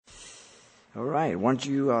All right. Why don't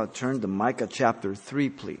you turn to Micah chapter 3,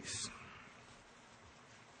 please.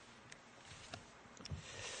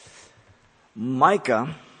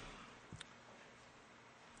 Micah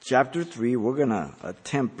chapter 3, we're going to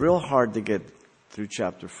attempt real hard to get through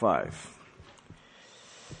chapter 5.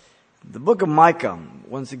 The book of Micah,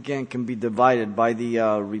 once again, can be divided by the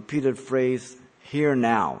repeated phrase, here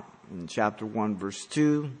now, in chapter 1, verse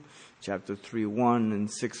 2, chapter 3, 1,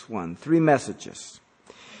 and 6, 1. 3 messages.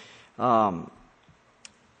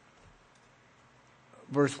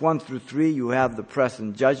 Verse 1 through 3, you have the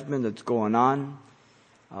present judgment that's going on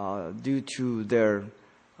due to their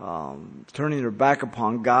turning their back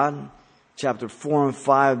upon God. Chapter 4 and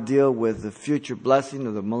 5 deal with the future blessing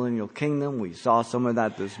of the millennial kingdom. We saw some of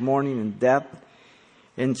that this morning in depth.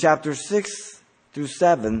 In chapter 6 through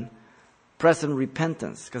 7, present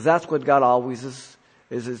repentance, because that's what God always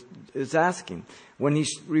is asking. When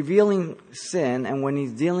He's revealing sin and when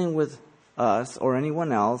He's dealing with us or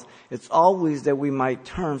anyone else, it's always that we might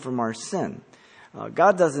turn from our sin.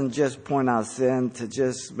 God doesn't just point out sin to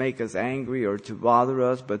just make us angry or to bother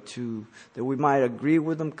us, but that we might agree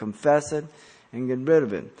with Him, confess it, and get rid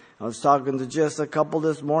of it. I was talking to just a couple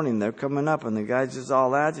this morning. They're coming up, and the guy's just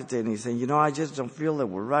all agitated. He's saying, I just don't feel that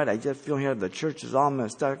we're right. I just feel here the church is all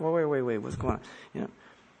messed up. Wait, what's going on?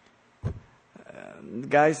 The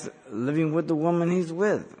guy's living with the woman he's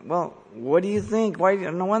with. Well, what do you think?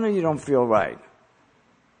 No wonder you don't feel right.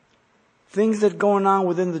 Things that are going on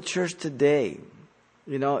within the church today.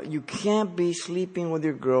 You can't be sleeping with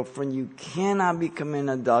your girlfriend. You cannot be committing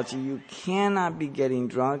adultery. You cannot be getting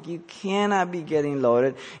drunk. You cannot be getting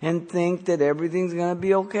loaded and think that everything's going to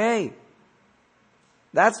be okay.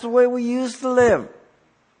 That's the way we used to live.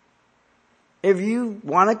 If you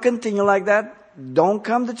want to continue like that, don't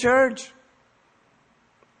come to church.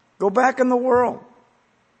 Go back in the world.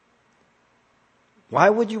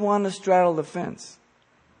 Why would you want to straddle the fence?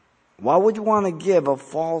 Why would you want to give a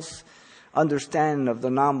false understanding of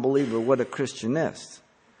the non-believer what a Christian is?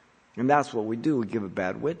 And that's what we do. We give a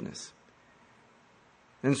bad witness.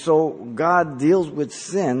 And so God deals with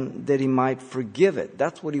sin that He might forgive it.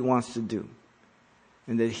 That's what He wants to do.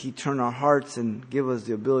 And that He turn our hearts and give us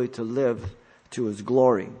the ability to live to His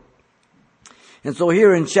glory. And so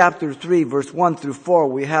here in chapter 3, verse 1 through 4,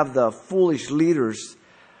 we have the foolish leaders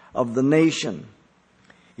of the nation.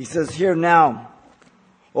 He says, "Hear now,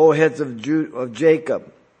 O heads of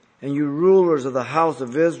Jacob, and you rulers of the house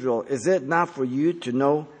of Israel, is it not for you to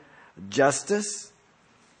know justice?"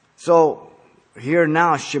 So, hear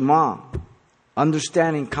now, Shema,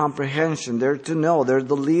 understanding, comprehension. They're to know. They're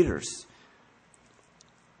the leaders.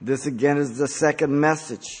 This again is the second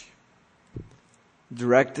message,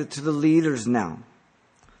 directed to the leaders now.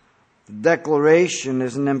 The declaration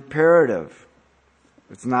is an imperative.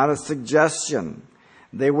 It's not a suggestion.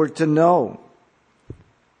 They were to know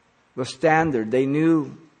the standard. They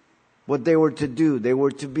knew what they were to do. They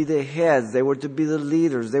were to be the heads. They were to be the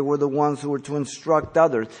leaders. They were the ones who were to instruct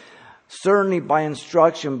others. Certainly by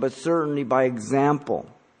instruction, but certainly by example.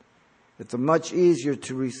 It's much easier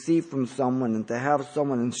to receive from someone and to have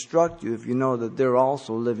someone instruct you if you know that they're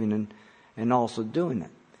also living and also doing it.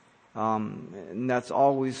 And that's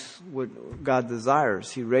always what God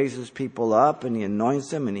desires. He raises people up and He anoints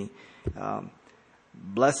them and He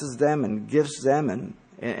blesses them and gifts them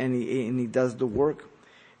and He does the work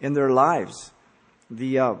in their lives.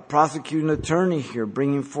 The prosecuting attorney here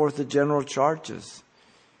bringing forth the general charges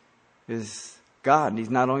is God. He's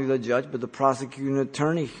not only the judge but the prosecuting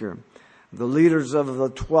attorney here. The leaders of the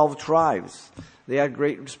 12 tribes, they had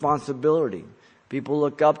great responsibility. People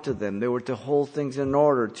look up to them. They were to hold things in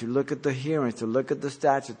order, to look at the hearings, to look at the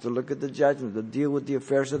statutes, to look at the judgment, to deal with the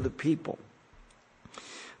affairs of the people.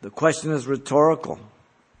 The question is rhetorical.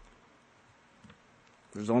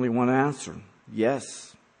 There's only one answer.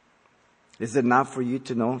 Yes. Is it not for you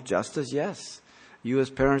to know justice? Yes. You as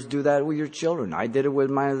parents do that with your children. I did it with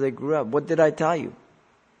mine as they grew up. What did I tell you?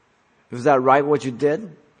 Was that right what you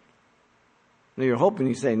did? Now you're hoping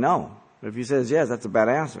you say no. But if you say yes, that's a bad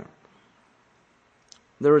answer.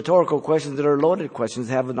 The rhetorical questions that are loaded questions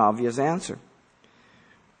have an obvious answer.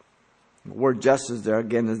 The word justice there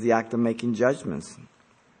again is the act of making judgments.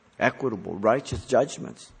 Equitable, righteous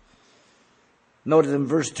judgments. Notice in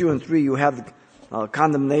verse 2 and 3 you have the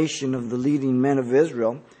condemnation of the leading men of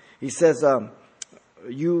Israel. He says,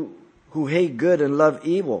 you who hate good and love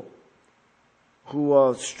evil,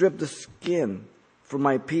 who strip the skin from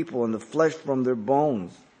my people and the flesh from their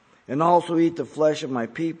bones, and also eat the flesh of my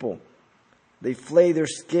people. They flay their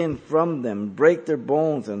skin from them, break their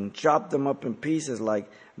bones, and chop them up in pieces like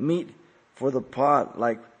meat for the pot,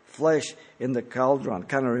 like flesh in the cauldron.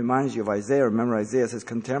 Kind of reminds you of Isaiah. Remember, Isaiah is his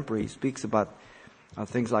contemporary. He speaks about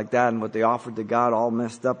things like that and what they offered to God, all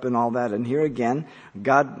messed up and all that. And here again,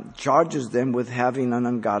 God charges them with having an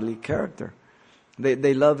ungodly character.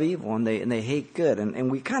 They love evil and they hate good.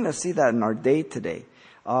 And we kind of see that in our day today.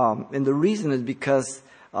 And the reason is because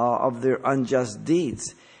of their unjust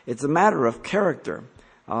deeds. It's a matter of character.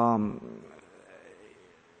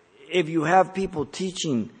 If you have people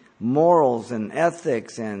teaching morals and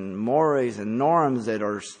ethics and mores and norms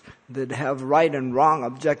that have right and wrong,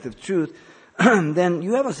 objective truth, then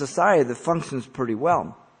you have a society that functions pretty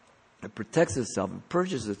well. It protects itself, it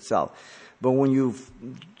purges itself. But when you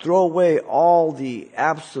throw away all the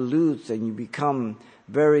absolutes and you become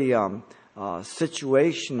very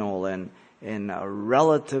situational and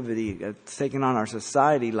relativity taking on our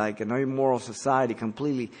society, like an immoral society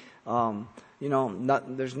completely,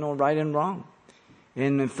 there's no right and wrong.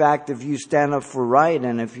 And in fact, if you stand up for right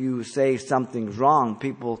and if you say something's wrong,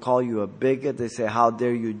 people call you a bigot. They say, how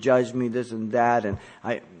dare you judge me, this and that. And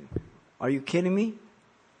are you kidding me?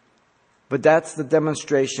 But that's the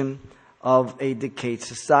demonstration of a decayed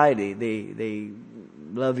society. They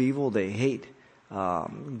love evil, they hate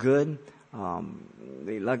good.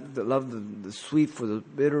 They love the sweet for the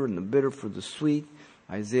bitter and the bitter for the sweet.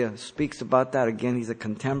 Isaiah speaks about that. Again, he's a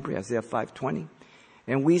contemporary, Isaiah 5:20.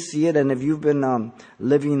 And we see it, and if you've been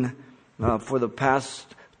living for the past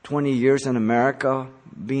 20 years in America,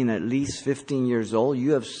 being at least 15 years old,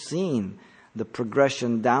 you have seen the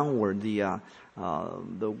progression downward, the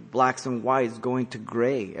blacks and whites going to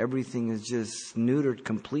gray. Everything is just neutered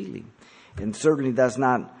completely. And certainly that's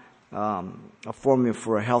not a formula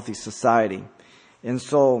for a healthy society. And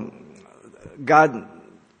so God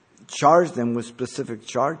charged them with specific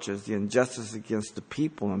charges, the injustice against the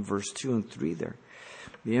people in verse 2 and 3 there.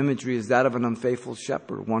 The imagery is that of an unfaithful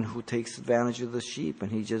shepherd, one who takes advantage of the sheep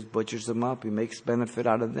and he just butchers them up. He makes benefit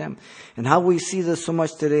out of them. And how we see this so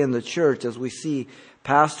much today in the church, as we see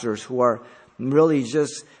pastors who are really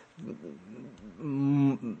just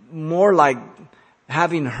more like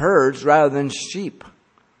having herds rather than sheep.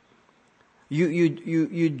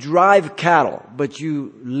 You drive cattle, but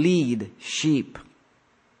you lead sheep.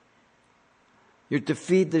 You're to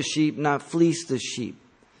feed the sheep, not fleece the sheep.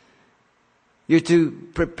 You're to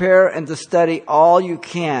prepare and to study all you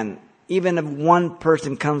can, even if one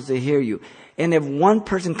person comes to hear you. And if one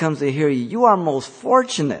person comes to hear you, you are most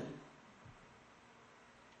fortunate.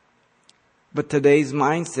 But today's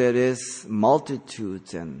mindset is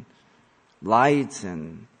multitudes and lights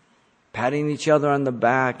and patting each other on the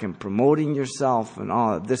back and promoting yourself and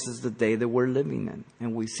all. This is the day that we're living in.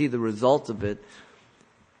 And we see the results of it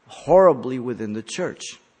horribly within the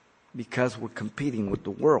church because we're competing with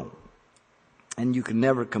the world. And you can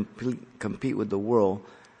never compete with the world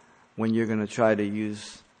when you're going to try to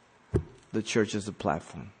use the church as a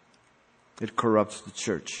platform. It corrupts the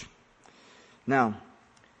church. Now,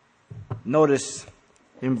 notice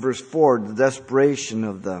in verse 4 the desperation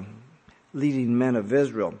of the leading men of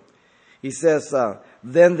Israel. He says,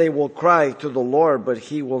 then they will cry to the Lord, but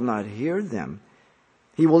he will not hear them.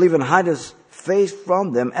 He will even hide his face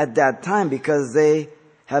from them at that time because they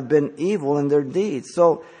have been evil in their deeds.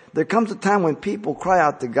 So there comes a time when people cry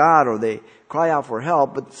out to God or they cry out for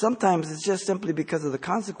help, but sometimes it's just simply because of the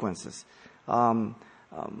consequences. When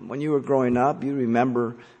you were growing up, you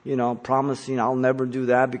remember, promising, I'll never do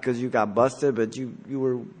that because you got busted, but you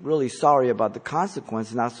were really sorry about the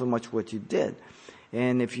consequence, not so much what you did.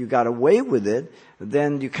 And if you got away with it,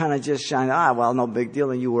 then you kind of just shine, no big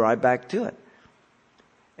deal, and you were right back to it.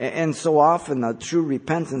 And so often, a true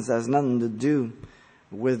repentance has nothing to do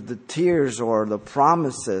with the tears or the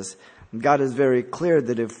promises. God is very clear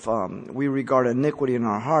that if we regard iniquity in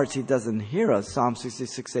our hearts, he doesn't hear us. Psalm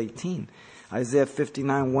 66:18. Isaiah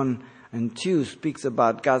 59:1-2 speaks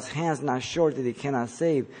about God's hands not short that he cannot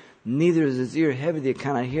save, neither is his ear heavy that he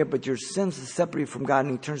cannot hear, but your sins are separated from God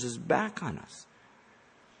and he turns his back on us.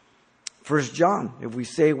 1 John, if we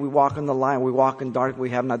say we walk in the light, we walk in dark, we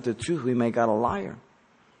have not the truth, we make God a liar.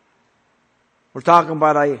 We're talking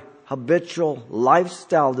about a habitual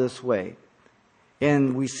lifestyle this way.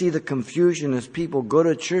 And we see the confusion as people go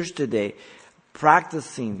to church today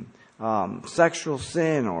practicing sexual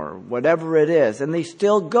sin or whatever it is. And they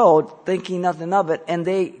still go thinking nothing of it. And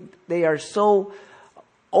they are so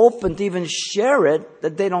open to even share it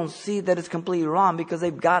that they don't see that it's completely wrong because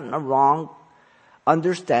they've gotten a wrong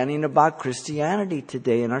understanding about Christianity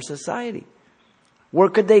today in our society. Where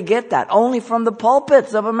could they get that? Only from the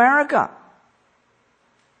pulpits of America.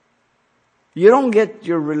 You don't get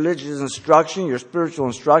your religious instruction, your spiritual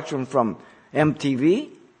instruction from MTV.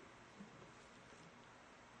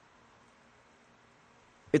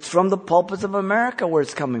 It's from the pulpits of America where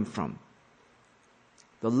it's coming from.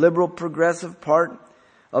 The liberal progressive part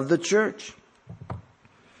of the church.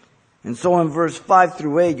 And so in verse 5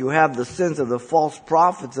 through 8, you have the sins of the false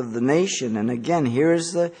prophets of the nation. And again,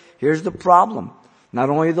 here's the problem. Not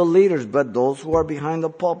only the leaders, but those who are behind the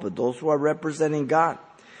pulpit, those who are representing God.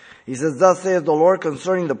 He says, thus saith the Lord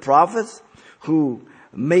concerning the prophets who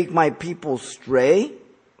make my people stray.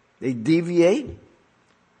 They deviate.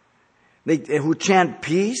 Who chant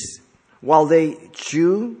peace while they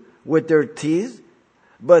chew with their teeth,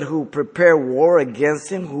 but who prepare war against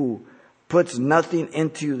him, who puts nothing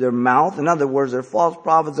into their mouth. In other words, they're false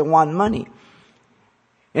prophets that want money.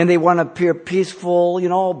 And they want to appear peaceful,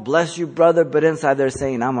 bless you, brother, but inside they're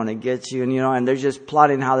saying, I'm going to get you, and they're just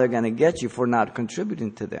plotting how they're going to get you for not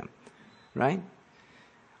contributing to them. Right?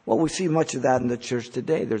 Well, we see much of that in the church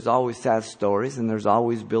today. There's always sad stories, and there's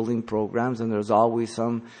always building programs, and there's always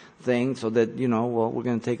some thing so that, we're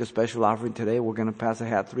going to take a special offering today, we're going to pass a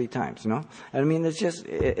hat 3 times, I mean,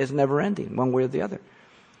 it's never ending, one way or the other.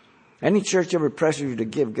 Any church ever pressures you to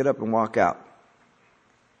give, get up and walk out.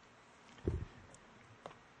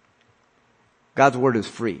 God's word is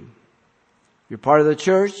free. You're part of the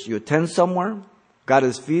church, you attend somewhere, God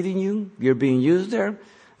is feeding you, you're being used there,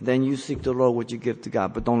 then you seek the Lord what you give to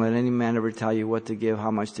God. But don't let any man ever tell you what to give, how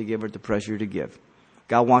much to give, or to pressure you to give.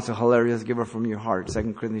 God wants a hilarious giver from your heart.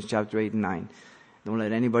 2 Corinthians chapter 8 and 9. Don't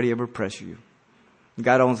let anybody ever pressure you.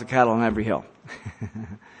 God owns the cattle on every hill.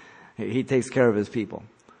 He takes care of his people.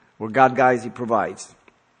 Where God guides, he provides.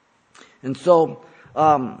 And so,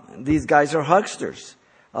 these guys are hucksters.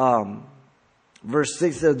 Verse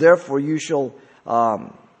 6 says, therefore you shall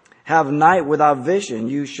have night without vision.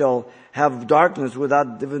 You shall have darkness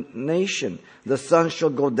without divination. The sun shall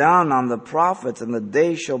go down on the prophets, and the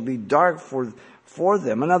day shall be dark for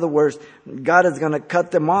them. In other words, God is going to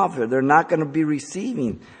cut them off here. They're not going to be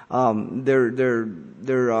receiving their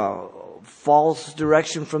false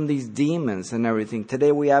direction from these demons and everything.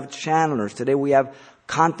 Today we have channelers. Today we have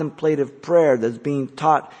contemplative prayer that's being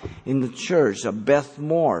taught in the church. Beth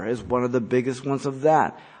Moore is one of the biggest ones of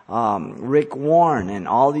that. Rick Warren and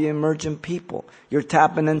all the emergent people. You're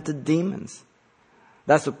tapping into demons.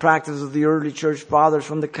 That's the practice of the early church fathers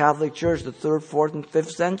from the Catholic Church, the 3rd, 4th, and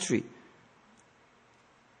 5th century.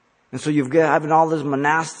 And so you've got having all this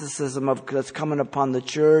monasticism that's coming upon the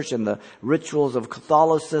church and the rituals of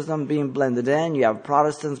Catholicism being blended in. You have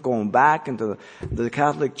Protestants going back into the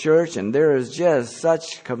Catholic Church, and there is just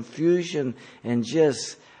such confusion and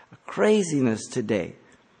just craziness today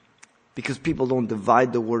because people don't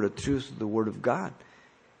divide the word of truth with the word of God.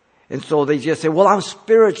 And so they just say, well, I'm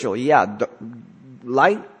spiritual. Yeah,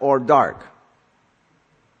 light or dark.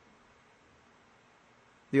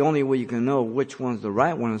 The only way you can know which one's the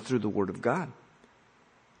right one is through the Word of God.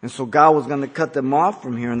 And so God was going to cut them off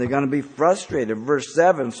from here, and they're going to be frustrated. Verse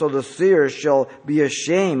 7, so the seers shall be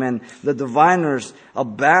ashamed, and the diviners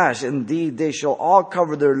abashed. Indeed, they shall all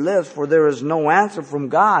cover their lips, for there is no answer from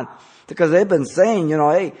God. Because they've been saying,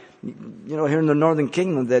 hey, here in the northern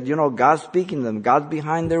kingdom that, God's speaking to them. God's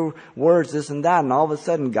behind their words, this and that. And all of a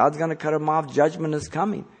sudden, God's going to cut them off. Judgment is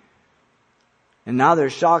coming. And now they're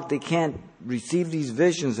shocked they can't receive these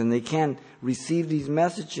visions and they can't receive these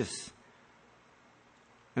messages.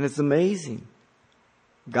 And it's amazing.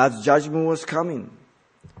 God's judgment was coming.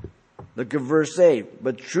 Look at verse 8.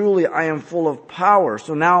 But truly I am full of power.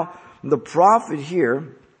 So now the prophet here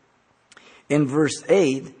in verse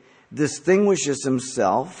 8 distinguishes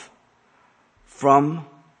himself from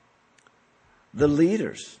the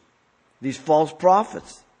leaders, these false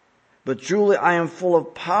prophets. But truly I am full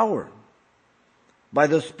of power by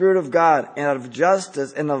the Spirit of God and of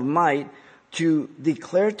justice and of might to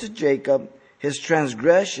declare to Jacob his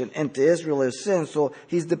transgression and to Israel his sin. So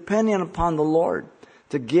he's depending upon the Lord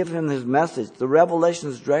to give him his message. The revelation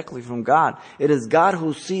is directly from God. It is God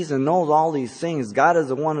who sees and knows all these things. God is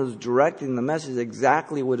the one who's directing the message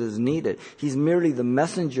exactly what is needed. He's merely the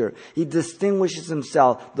messenger. He distinguishes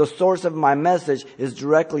himself. The source of my message is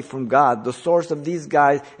directly from God. The source of these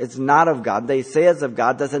guys is not of God. They say it's of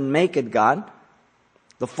God, doesn't make it God.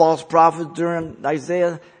 The false prophets during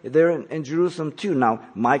Isaiah, they're in Jerusalem too. Now,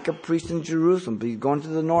 Micah preached in Jerusalem, but he's going to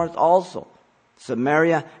the north also.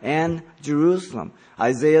 Samaria and Jerusalem.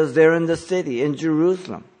 Isaiah's there in the city, in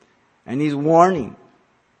Jerusalem. And he's warning.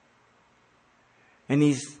 And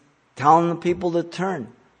he's telling the people to turn.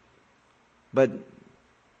 But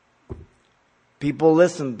people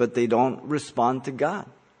listen, but they don't respond to God.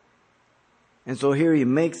 And so here he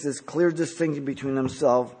makes this clear distinction between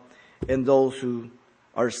himself and those who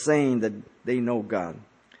are saying that they know God.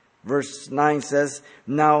 Verse 9 says,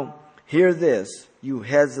 now hear this, you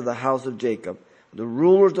heads of the house of Jacob. the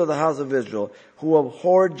rulers of the house of Israel, who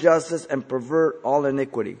abhor justice and pervert all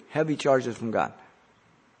iniquity. Heavy charges from God.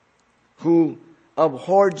 Who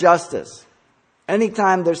abhor justice.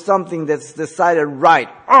 Anytime there's something that's decided right,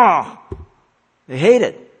 they hate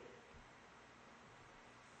it.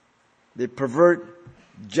 They pervert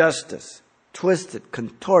justice, twist it,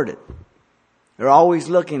 contort it. They're always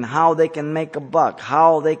looking how they can make a buck,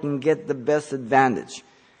 how they can get the best advantage.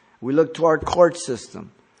 We look to our court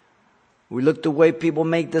system. We look the way people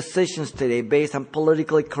make decisions today based on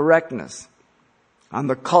politically correctness, on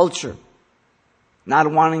the culture,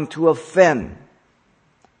 not wanting to offend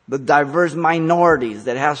the diverse minorities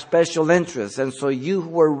that have special interests. And so you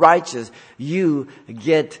who are righteous, you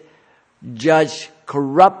get judged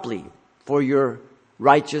corruptly for your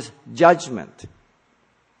righteous judgment.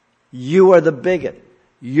 You are the bigot.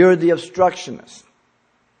 You're the obstructionist.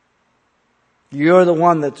 You're the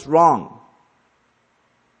one that's wrong.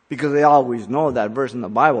 Because they always know that verse in the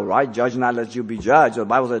Bible, right? Judge not lest you be judged. The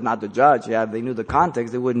Bible says not to judge. Yeah, if they knew the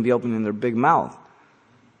context, they wouldn't be opening their big mouth.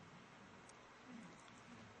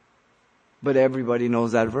 But everybody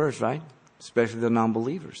knows that verse, right? Especially the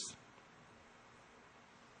non-believers.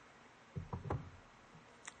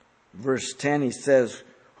 Verse 10, he says,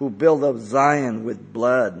 who build up Zion with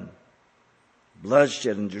blood,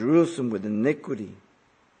 bloodshed, and Jerusalem with iniquity.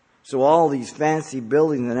 So all these fancy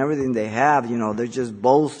buildings and everything they have, they're just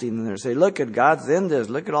boasting and they're saying, look at God's in this,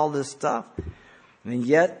 look at all this stuff. And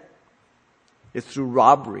yet, it's through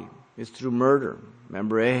robbery, it's through murder.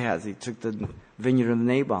 Remember Ahaz, he took the vineyard of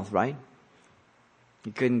Naboth, right?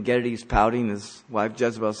 He couldn't get it, he's pouting. His wife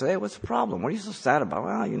Jezebel said, hey, what's the problem? What are you so sad about?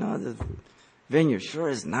 Well, the vineyard sure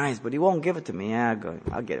is nice, but he won't give it to me. Yeah,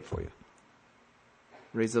 I'll get it for you.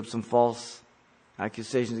 Raise up some false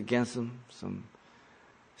accusations against him, some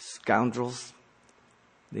scoundrels.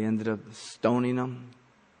 They ended up stoning him.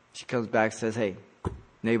 She comes back and says, hey,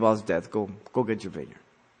 Naboth's dead. Go get your vineyard.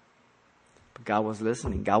 But God was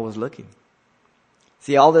listening. God was looking.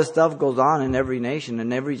 See, all this stuff goes on in every nation,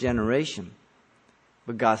 in every generation.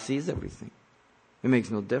 But God sees everything. It makes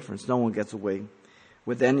no difference. No one gets away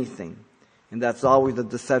with anything. And that's always the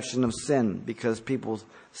deception of sin, because people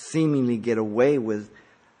seemingly get away with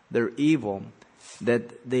their evil,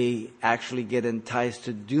 that they actually get enticed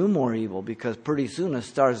to do more evil, because pretty soon it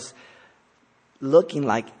starts looking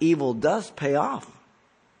like evil does pay off.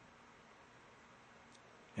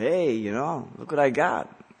 Hey, look what I got.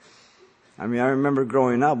 I remember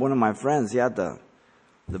growing up, one of my friends, he had the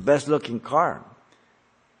best looking car,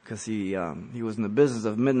 because he was in the business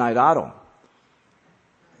of midnight auto.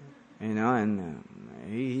 And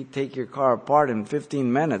he'd take your car apart in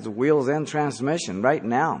 15 minutes, wheels and transmission, right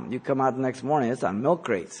now. You come out the next morning, it's on milk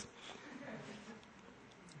crates.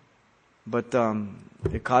 But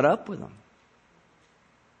it caught up with him.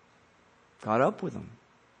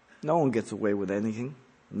 No one gets away with anything.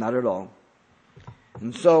 Not at all.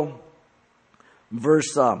 And so,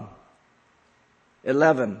 verse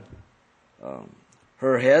 11.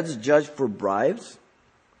 Her heads judge for bribes.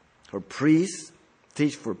 Her priests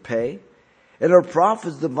teach for pay, and her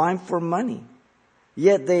prophets divine for money.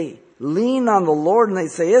 Yet they lean on the Lord and they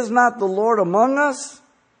say, is not the Lord among us?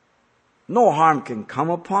 No harm can come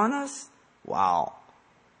upon us. Wow.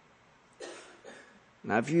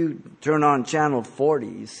 Now if you turn on channel 40,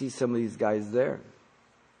 you see some of these guys there.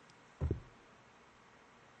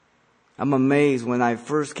 I'm amazed. When I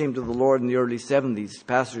first came to the Lord in the early 70s,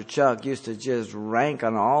 Pastor Chuck used to just rank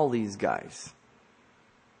on all these guys.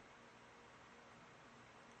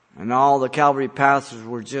 And all the Calvary pastors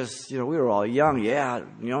were just, we were all young. Yeah,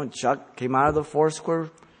 Chuck came out of the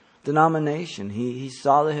Foursquare denomination. He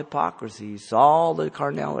saw the hypocrisy. He saw the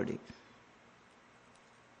carnality.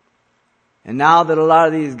 And now that a lot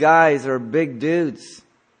of these guys are big dudes,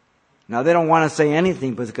 now they don't want to say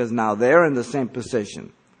anything because now they're in the same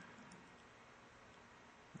position.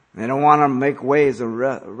 They don't want to make waves and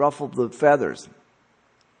ruffle the feathers.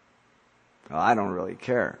 Well, I don't really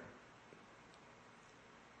care.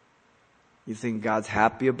 You think God's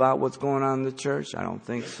happy about what's going on in the church? I don't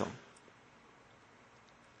think so.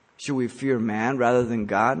 Should we fear man rather than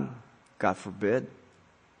God? God forbid.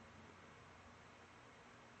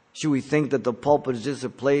 Should we think that the pulpit is just a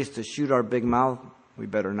place to shoot our big mouth? We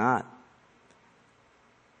better not.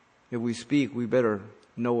 If we speak, we better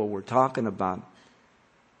know what we're talking about.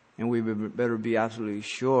 And we better be absolutely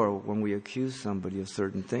sure when we accuse somebody of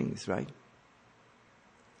certain things, right?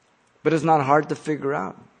 But it's not hard to figure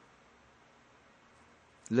out.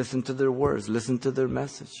 Listen to their words. Listen to their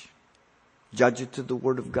message. Judge it to the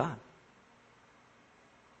Word of God.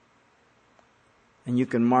 And you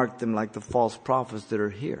can mark them like the false prophets that are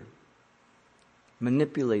here,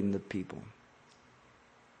 manipulating the people,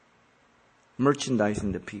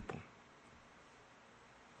 merchandising the people.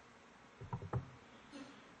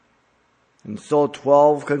 And so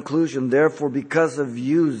 12, conclusion, therefore because of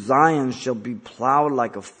you Zion shall be plowed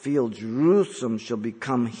like a field, Jerusalem shall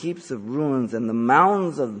become heaps of ruins, and the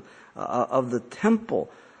mountains of the temple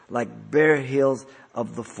like bare hills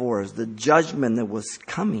of the forest. The judgment that was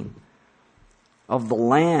coming of the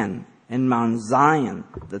land and Mount Zion,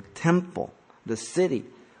 the temple, the city,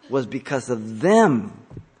 was because of them.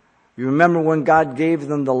 You remember when God gave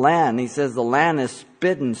them the land, He says the land is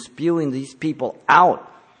spitting, spewing these people out.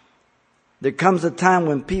 There comes a time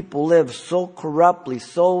when people live so corruptly,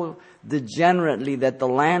 so degenerately that the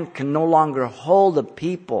land can no longer hold the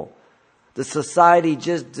people. The society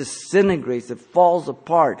just disintegrates. It falls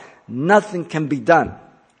apart. Nothing can be done.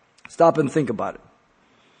 Stop and think about it.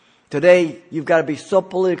 Today, you've got to be so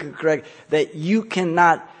politically correct that you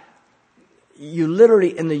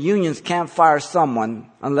literally in the unions can't fire someone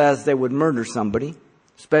unless they would murder somebody,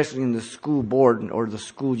 especially in the school board or the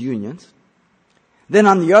school unions. Then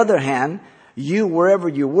on the other hand, you, wherever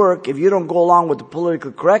you work, if you don't go along with the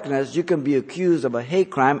political correctness, you can be accused of a hate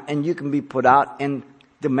crime and you can be put out and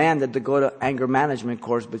demanded to go to anger management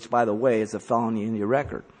course, which, by the way, is a felony in your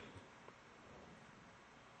record.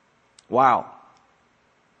 Wow.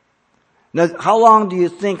 Now, how long do you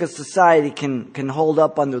think a society can hold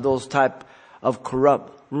up under those type of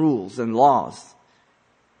corrupt rules and laws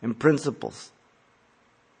and principles?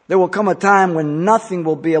 There will come a time when nothing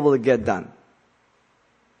will be able to get done.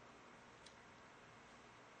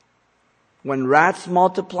 When rats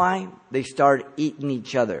multiply, they start eating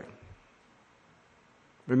each other.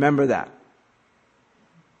 Remember that.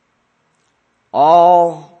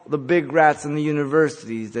 All the big rats in the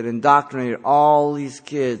universities that indoctrinated all these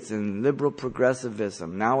kids in liberal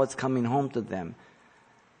progressivism, now it's coming home to them.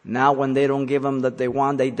 Now when they don't give them what they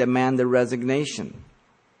want, they demand their resignation.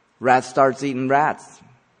 Rat starts eating rats.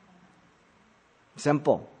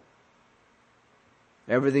 Simple.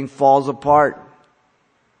 Everything falls apart.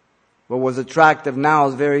 What was attractive now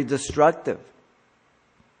is very destructive.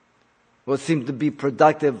 What seemed to be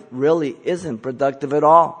productive really isn't productive at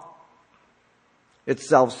all. It's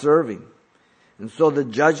self-serving. And so the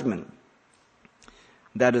judgment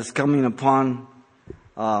that is coming upon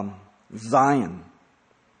Zion,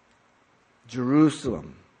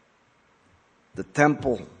 Jerusalem, the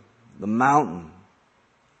temple, the mountain,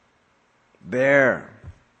 bare.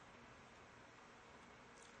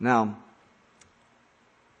 Now,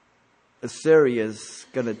 Assyria is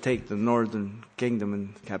going to take the northern kingdom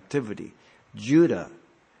in captivity. Judah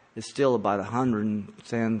is still about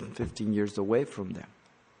 110, 15 years away from them.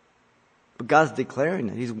 But God's declaring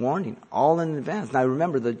it. He's warning all in advance. Now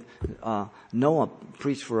remember that Noah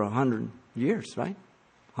preached for 100 years, right?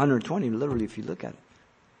 120, literally, if you look at it.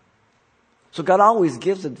 So God always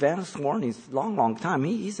gives advance warnings, long time.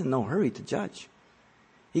 He's in no hurry to judge.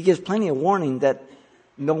 He gives plenty of warning that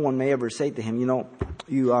no one may ever say to him,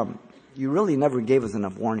 you really never gave us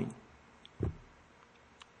enough warning.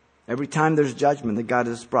 Every time there's judgment, that God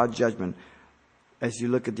has brought judgment, as you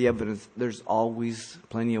look at the evidence, there's always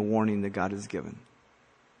plenty of warning that God has given.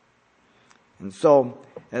 And so,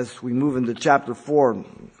 as we move into chapter 4,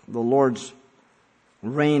 the Lord's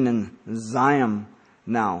reign in Zion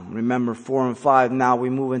now. Remember 4 and 5, now we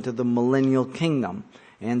move into the millennial kingdom.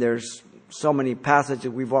 And there's so many passages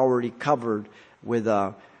we've already covered with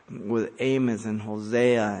Amos and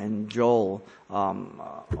Hosea and Joel,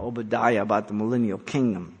 Obadiah about the millennial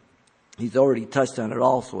kingdom. He's already touched on it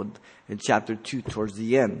also in chapter 2 towards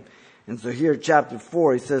the end. And so here chapter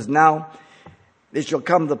 4, he says, now it shall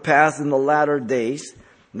come to pass in the latter days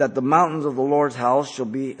that the mountains of the Lord's house shall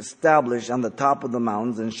be established on the top of the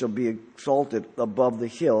mountains and shall be exalted above the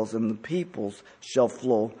hills, and the peoples shall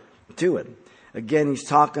flow to it. Again, he's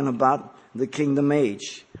talking about the kingdom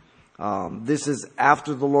age. This is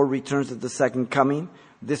after the Lord returns at the second coming.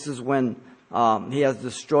 This is when He has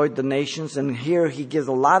destroyed the nations. And here He gives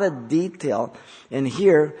a lot of detail. And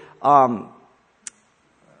here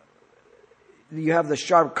you have the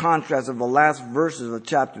sharp contrast of the last verses of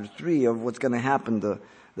chapter 3 of what's going to happen to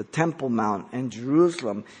the Temple Mount and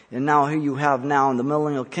Jerusalem. And now here you have now in the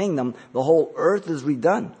millennial kingdom, the whole earth is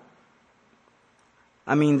redone.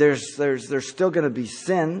 I mean, there's still going to be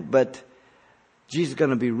sin, but Jesus is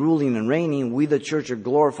going to be ruling and reigning. We, the church, are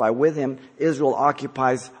glorified with Him. Israel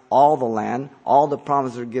occupies all the land. All the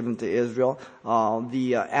promises are given to Israel.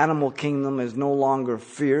 The animal kingdom is no longer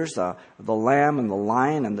fierce. The lamb and the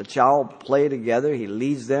lion and the child play together. He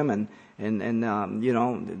leads them,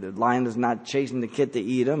 the lion is not chasing the kid to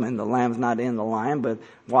eat him, and the lamb's not in the lion, but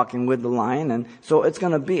walking with the lion. And so it's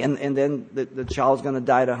going to be, and then the child's going to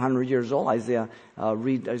die at 100 years old.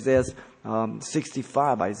 Read Isaiah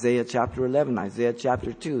 65, Isaiah chapter 11, Isaiah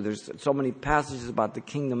chapter 2. There's so many passages about the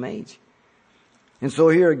kingdom age. And so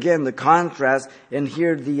here again, the contrast, and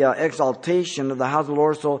here the exaltation of the house of the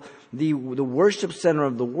Lord. So the worship center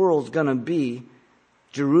of the world is going to be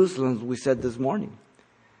Jerusalem, as we said this morning.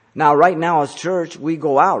 Now, right now as church, we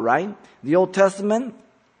go out, right? The Old Testament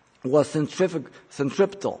was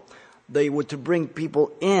centripetal. They were to bring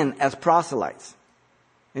people in as proselytes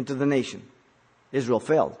into the nation. Israel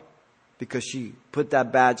failed because she put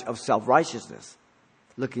that badge of self-righteousness,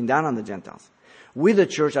 looking down on the Gentiles. We, the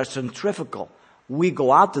church, are centrifugal. We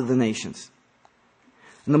go out to the nations.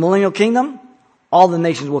 In the millennial kingdom, all the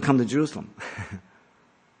nations will come to Jerusalem.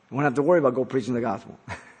 You won't have to worry about go preaching the gospel.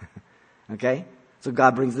 Okay? So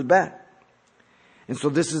God brings it back. And so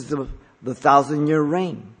this is the 1,000-year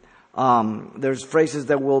reign. There's phrases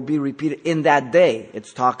that will be repeated in that day.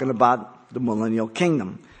 It's talking about the millennial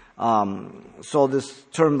kingdom. So this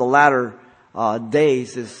term, the latter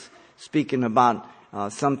days, is speaking about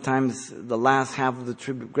sometimes the last half of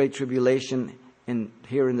the Great Tribulation. And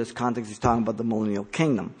here in this context, he's talking about the millennial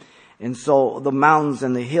kingdom. And so the mountains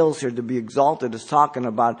and the hills here to be exalted is talking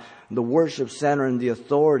about the worship center and the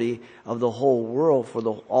authority of the whole world for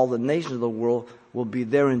all the nations of the world will be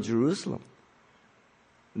there in Jerusalem.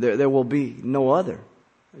 There will be no other.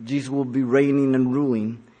 Jesus will be reigning and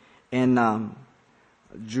ruling, and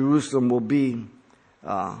Jerusalem will be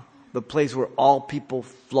the place where all people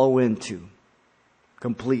flow into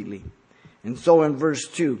completely. And so in verse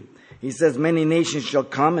 2, he says, many nations shall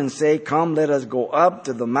come and say, come, let us go up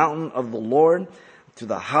to the mountain of the Lord, to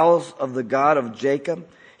the house of the God of Jacob.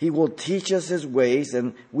 He will teach us his ways,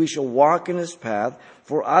 and we shall walk in his path.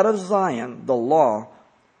 For out of Zion the law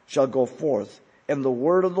shall go forth, and the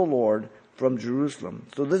word of the Lord from Jerusalem.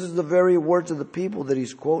 So this is the very words of the people that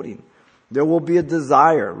he's quoting. There will be a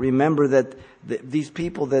desire. Remember that these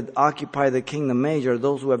people that occupy the kingdom age are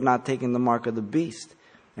those who have not taken the mark of the beast.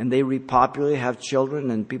 And they repopulate, have children,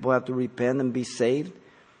 and people have to repent and be saved.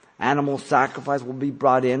 Animal sacrifice will be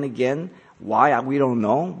brought in again. Why? We don't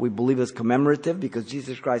know. We believe it's commemorative because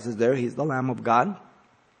Jesus Christ is there. He's the Lamb of God.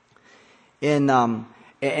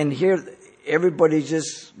 And here, everybody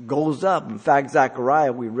just goes up. In fact,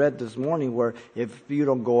 Zechariah, we read this morning, where if you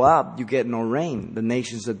don't go up, you get no rain. The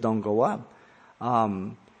nations that don't go up.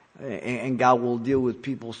 And God will deal with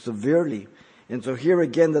people severely. And so here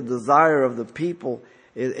again, the desire of the people,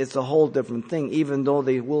 it's a whole different thing, even though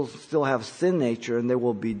they will still have sin nature and there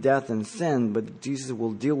will be death and sin, but Jesus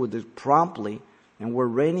will deal with it promptly, and we're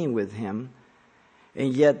reigning with him.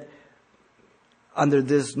 And yet, under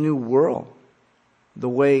this new world, the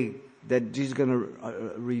way that Jesus is going to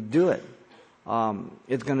redo it,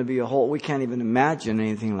 it's going to be we can't even imagine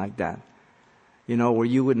anything like that. Where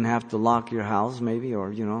you wouldn't have to lock your house maybe,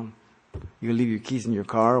 or, you leave your keys in your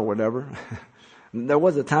car or whatever. There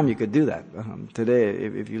was a time you could do that. Today,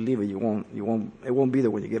 if you leave it, it won't be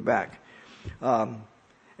there when you get back.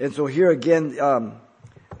 And so here again,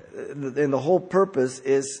 and the whole purpose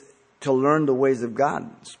is to learn the ways of God,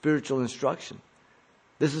 spiritual instruction.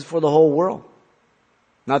 This is for the whole world.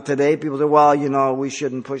 Not today, people say, well, we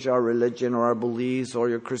shouldn't push our religion or our beliefs or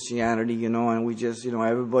your Christianity, and we just,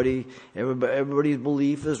 everybody's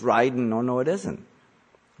belief is right, and no, it isn't.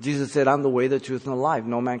 Jesus said, I'm the way, the truth, and the life.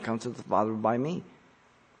 No man comes to the Father by me.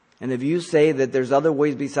 And if you say that there's other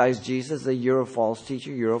ways besides Jesus, that you're a false teacher,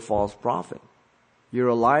 you're a false prophet. You're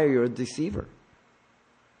a liar, you're a deceiver.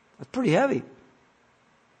 That's pretty heavy.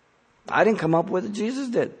 I didn't come up with it, Jesus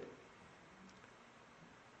did.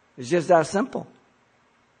 It's just that simple.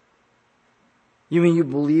 You mean you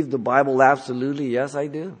believe the Bible absolutely? Yes, I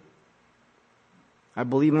do. I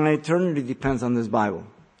believe my eternity depends on this Bible.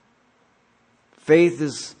 Faith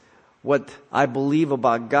is what I believe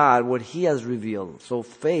about God, what he has revealed. So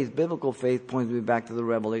faith, biblical faith, points me back to the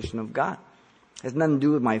revelation of God. It has nothing to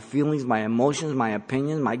do with my feelings, my emotions, my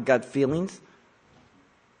opinions, my gut feelings.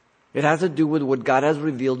 It has to do with what God has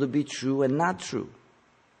revealed to be true and not true.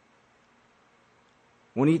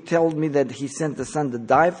 When he told me that he sent the Son to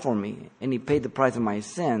die for me and he paid the price of my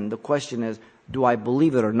sin, the question is, do I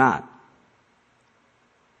believe it or not?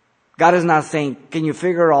 God is not saying, can you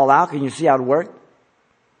figure it all out? Can you see how it worked?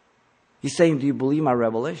 He's saying, do you believe my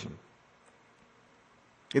revelation?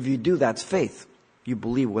 If you do, that's faith. You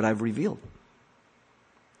believe what I've revealed.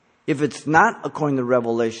 If it's not according to the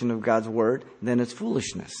revelation of God's word, then it's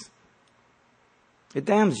foolishness. It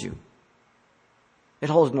damns you. It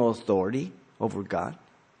holds no authority over God.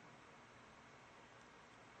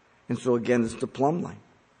 And so again, it's the plumb line.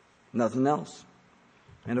 Nothing else.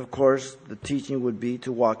 And of course, the teaching would be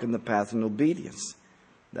to walk in the path in obedience.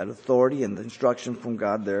 That authority and the instruction from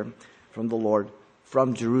God there, from the Lord,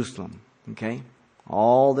 from Jerusalem. Okay?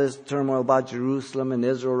 All this turmoil about Jerusalem and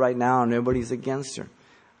Israel right now, and everybody's against her.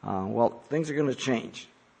 Well, things are going to change.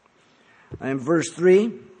 In verse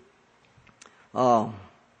 3,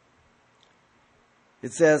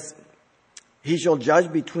 it says, He shall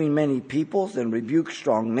judge between many peoples and rebuke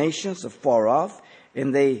strong nations afar off,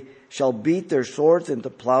 and they shall beat their swords into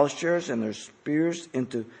plowshares and their spears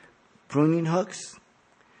into pruning hooks.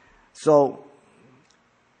 So,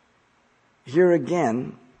 here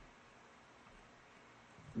again,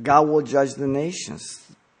 God will judge the nations.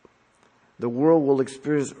 The world will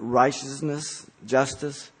experience righteousness,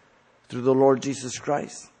 justice through the Lord Jesus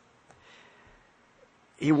Christ.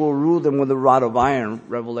 He will rule them with a rod of iron,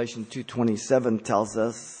 Revelation 2:27 tells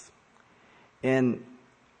us. And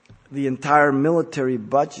the entire military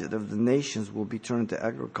budget of the nations will be turned to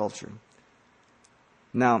agriculture.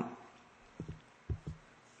 Now,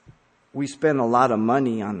 we spend a lot of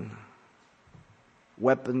money on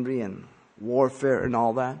weaponry and warfare and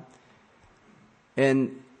all that.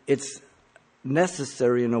 And it's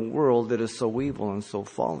necessary in a world that is so evil and so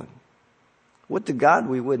fallen. Would to God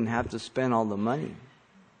we wouldn't have to spend all the money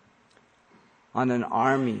on an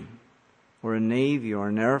army or a navy or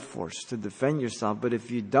an air force to defend yourself. But if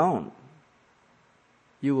you don't,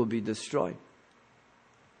 you will be destroyed.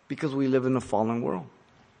 Because we live in a fallen world.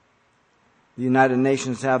 The United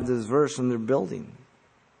Nations have this verse in their building.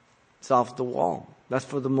 It's off the wall. That's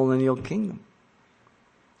for the millennial kingdom.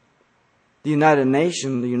 The United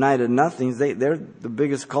Nations, the United Nothings, they're the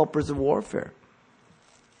biggest culprits of warfare.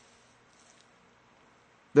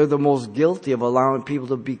 They're the most guilty of allowing people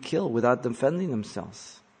to be killed without defending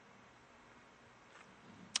themselves.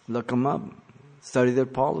 Look them up. Study their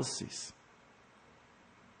policies.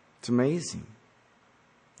 It's amazing.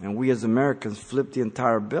 And we as Americans flip the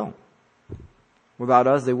entire bill. Without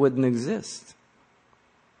us, they wouldn't exist.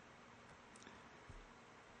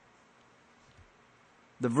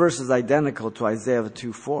 The verse is identical to Isaiah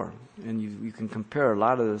 2:4. And you can compare a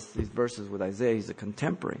lot of these verses with Isaiah. He's a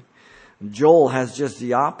contemporary. Joel has just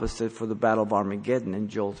the opposite for the Battle of Armageddon in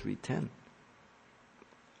Joel 3:10.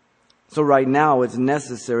 So right now it's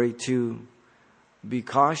necessary to be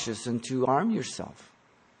cautious and to arm yourself.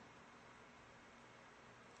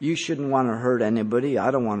 You shouldn't want to hurt anybody.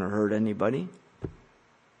 I don't want to hurt anybody.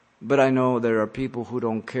 But I know there are people who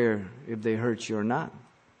don't care if they hurt you or not.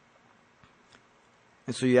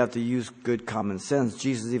 And so you have to use good common sense.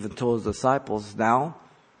 Jesus even told his disciples, now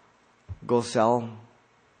go sell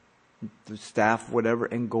the staff, whatever,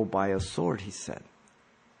 and go buy a sword, he said.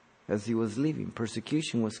 As he was leaving.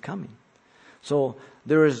 Persecution was coming. So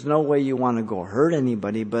there is no way you want to go hurt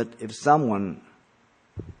anybody, but if someone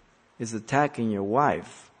is attacking your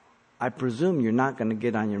wife, I presume you're not going to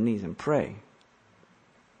get on your knees and pray.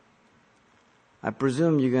 I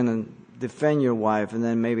presume you're going to defend your wife and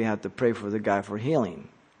then maybe have to pray for the guy for healing.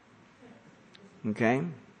 Okay?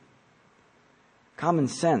 Common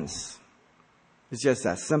sense. It's just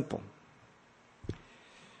that simple.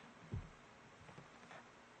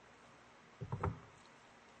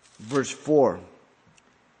 Verse 4.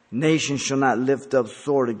 Nation shall not lift up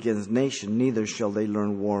sword against nation, neither shall they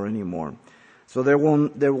learn war anymore. So there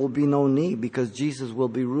will be no need because Jesus will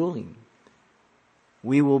be ruling.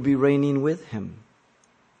 We will be reigning with him.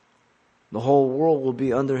 The whole world will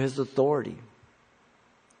be under his authority.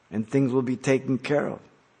 And things will be taken care of.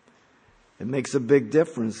 It makes a big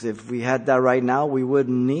difference. If we had that right now, we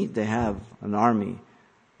wouldn't need to have an army,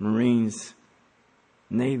 Marines,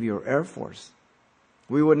 Navy, or Air Force.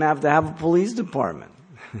 We wouldn't have to have a police department.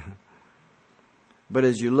 But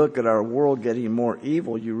as you look at our world getting more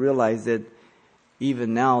evil, you realize that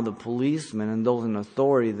even now the policemen and those in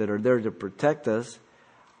authority that are there to protect us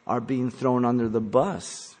are being thrown under the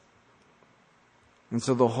bus. And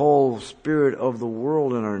so the whole spirit of the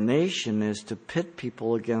world in our nation is to pit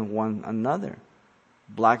people against one another.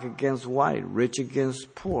 Black against white, rich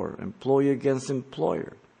against poor, employee against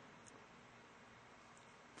employer.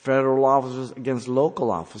 Federal officers against local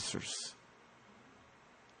officers.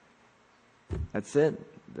 That's it.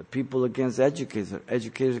 The people against educators,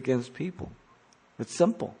 educators against people. It's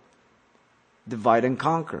simple. Divide and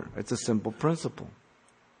conquer. It's a simple principle.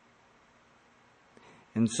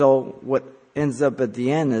 And so what ends up at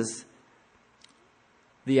the end is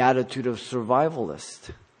the attitude of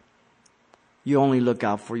survivalist. You only look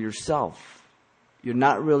out for yourself. You're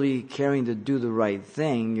not really caring to do the right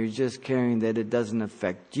thing. You're just caring that it doesn't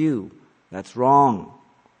affect you. That's wrong.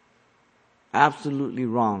 Absolutely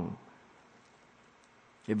wrong.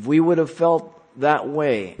 If we would have felt that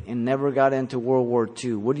way and never got into World War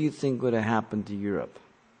II, what do you think would have happened to Europe?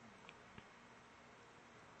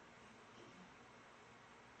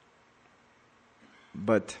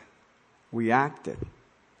 But we acted.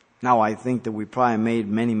 Now, I think that we probably made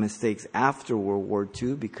many mistakes after World War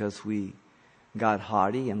II because we got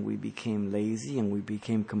haughty and we became lazy and we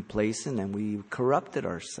became complacent and we corrupted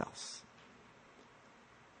ourselves.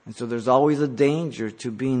 And so there's always a danger to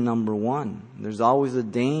being number one. There's always a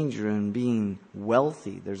danger in being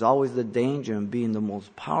wealthy. There's always a danger in being the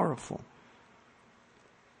most powerful.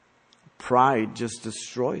 Pride just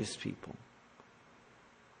destroys people.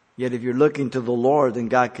 Yet if you're looking to the Lord, then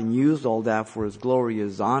God can use all that for His glory,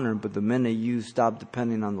 His honor. But the minute you stop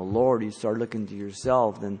depending on the Lord, you start looking to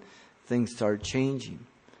yourself, then things start changing.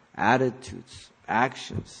 Attitudes,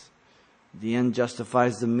 actions. The end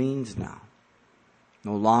justifies the means now.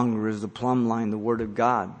 No longer is the plumb line the Word of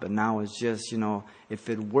God, but now it's just, if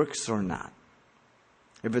it works or not.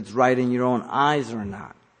 If it's right in your own eyes or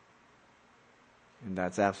not. And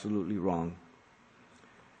that's absolutely wrong.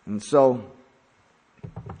 And so,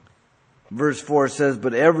 verse 4 says,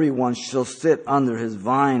 "But everyone shall sit under his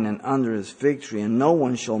vine and under his fig tree, and no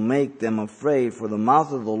one shall make them afraid, for the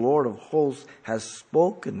mouth of the Lord of hosts has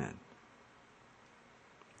spoken it."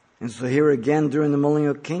 And so here again, during the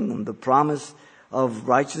millennial kingdom, the promise of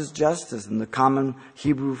righteous justice and the common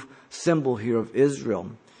Hebrew symbol here of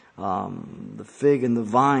Israel, the fig and the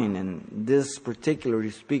vine, and this particularly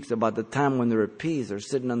speaks about the time when they're at peace. They're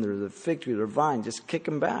sitting under the fig tree, their vine, just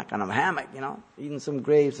kicking back on a hammock, eating some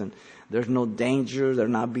grapes, and there's no danger. They're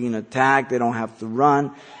not being attacked. They don't have to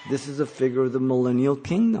run. This is a figure of the millennial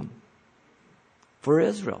kingdom for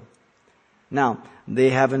Israel. Now, they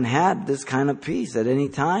haven't had this kind of peace at any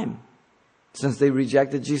time since they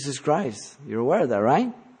rejected Jesus Christ. You're aware of that,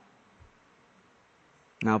 right?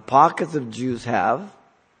 Now, pockets of Jews have.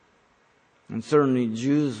 And certainly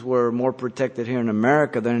Jews were more protected here in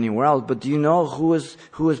America than anywhere else. But do you know who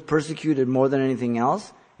is persecuted more than anything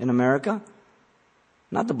else in America?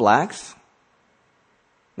 Not the blacks.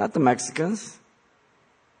 Not the Mexicans.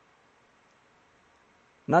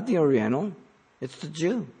 Not the Oriental. It's the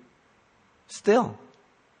Jew. Still.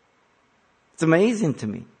 It's amazing to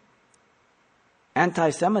me.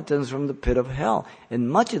 Anti-Semitism from the pit of hell.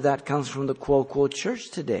 And much of that comes from the quote-unquote church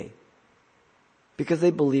today. Because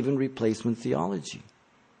they believe in replacement theology.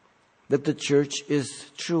 That the church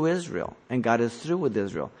is true Israel. And God is through with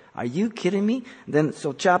Israel. Are you kidding me?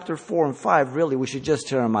 So chapter 4 and 5, really, we should just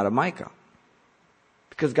tear them out of Micah.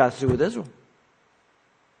 Because God's through with Israel.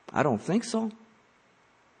 I don't think so.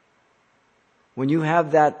 When you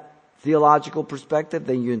have that theological perspective,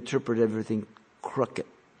 then you interpret everything crooked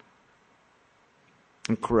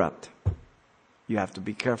and corrupt. You have to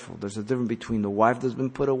be careful. There's a difference between the wife that's been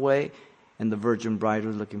put away and the virgin bride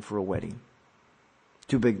who's looking for a wedding.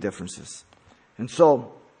 Two big differences. And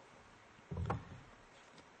so,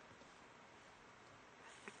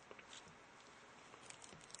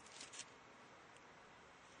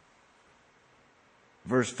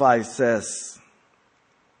 verse 5 says,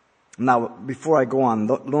 now before I go on,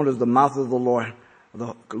 notice the mouth of the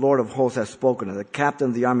Lord of hosts has spoken it. The captain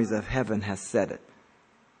of the armies of heaven has said it.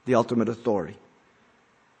 The ultimate authority.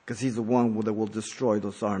 Because He's the one that will destroy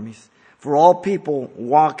those armies. For all people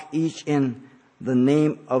walk each in the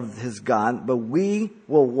name of his God, but we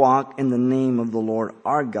will walk in the name of the Lord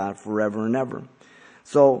our God forever and ever.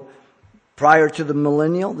 So, prior to the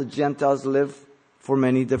millennial, the Gentiles lived for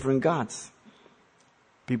many different gods.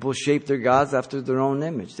 People shape their gods after their own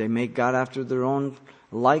image. They make God after their own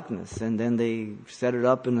likeness, and then they set it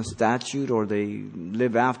up in a statute, or they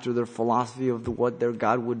live after their philosophy of what their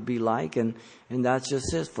God would be like, and that's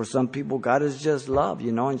just it. For some people, God is just love,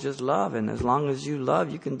 and just love, and as long as you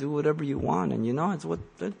love, you can do whatever you want, and it's what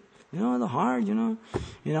the heart, and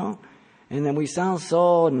then we sound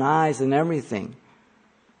so nice and everything,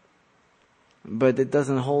 but it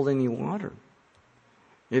doesn't hold any water.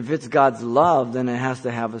 If it's God's love, then it has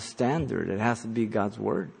to have a standard. It has to be God's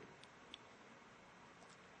word.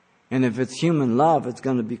 And if it's human love, it's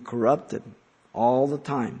going to be corrupted all the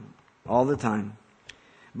time. All the time.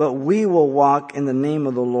 But we will walk in the name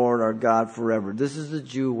of the Lord our God forever. This is the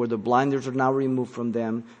Jew where the blinders are now removed from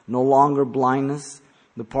them. No longer blindness.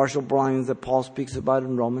 The partial blindness that Paul speaks about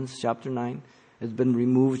in Romans chapter 9 has been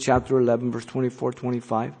removed. Chapter 11, verse 24,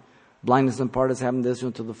 25. Blindness in part has happened this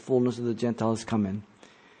until the fullness of the Gentiles come in.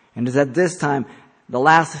 And it's at this time, the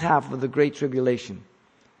last half of the Great Tribulation,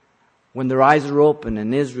 when their eyes are open,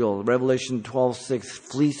 and Israel, Revelation 12:6,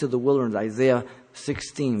 flees to the wilderness, Isaiah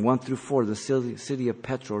 16, 1 through 4, the city of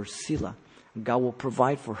Petra or Sela, God will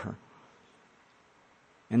provide for her.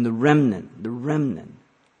 And the remnant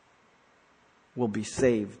will be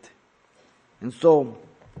saved. And so,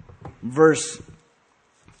 verse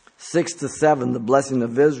 6 to 7, the blessing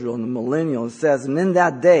of Israel and the millennial, it says, and in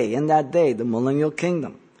that day, the millennial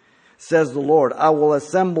kingdom, says the Lord, I will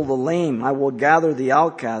assemble the lame, I will gather the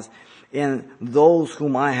outcast, and those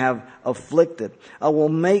whom I have afflicted. I will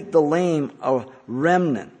make the lame a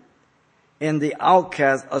remnant, and the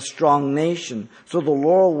outcast a strong nation. So the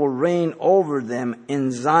Lord will reign over them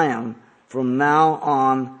in Zion from now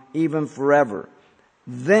on, even forever.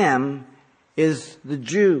 Them is the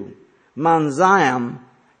Jew. Mount Zion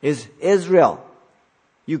is Israel.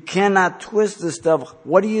 You cannot twist this stuff.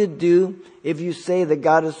 What do you do if you say that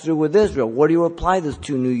God is through with Israel? What do you apply this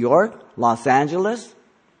to? New York? Los Angeles?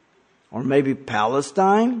 Or maybe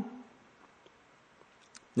Palestine?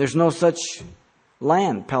 There's no such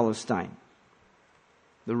land, Palestine.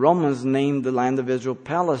 The Romans named the land of Israel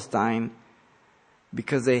Palestine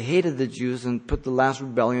because they hated the Jews and put the last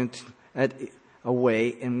rebellion away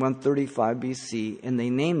in 135 BC, and they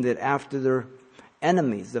named it after their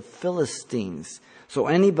enemies, the Philistines. So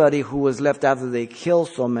anybody who was left after they killed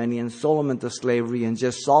so many and sold them into slavery and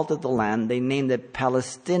just salted the land, they named it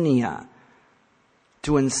Palestinia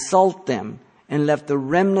to insult them, and left a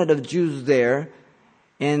remnant of Jews there,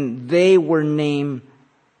 and they were named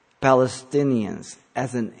Palestinians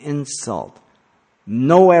as an insult.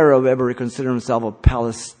 No Arab ever considered himself a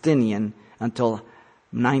Palestinian until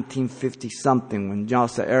 1950 something, when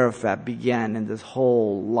Yasser Arafat began in this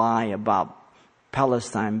whole lie about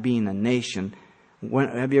Palestine being a nation.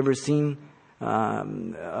 Have you ever seen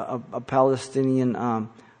a Palestinian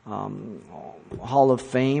Hall of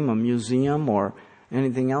Fame, a museum, or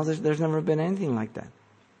anything else? There's never been anything like that.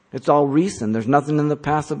 It's all recent. There's nothing in the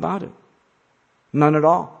past about it. None at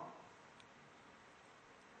all.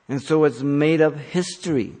 And so it's made up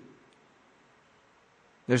history.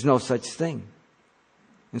 There's no such thing.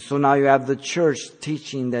 And so now you have the church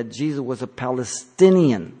teaching that Jesus was a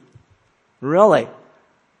Palestinian. Really?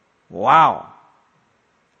 Wow.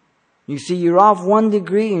 You see, you're off 1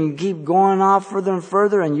 degree and you keep going off further and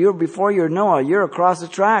further, and before you know it, you're across the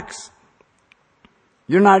tracks.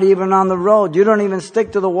 You're not even on the road. You don't even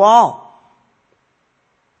stick to the wall.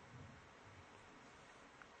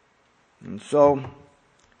 And so,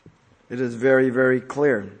 it is very, very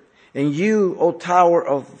clear. And you, O tower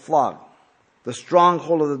of flock, the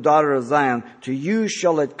stronghold of the daughter of Zion, to you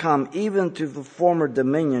shall it come, even to the former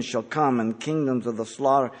dominion shall come, and kingdoms of the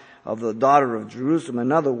slaughter of the daughter of Jerusalem.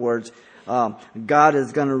 In other words, God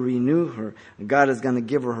is going to renew her. God is going to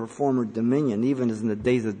give her former dominion, even as in the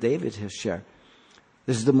days of David, his share.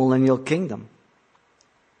 This is the millennial kingdom.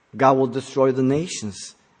 God will destroy the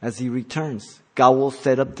nations as He returns. God will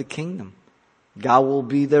set up the kingdom. God will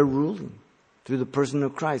be there ruling through the person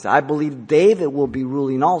of Christ. I believe David will be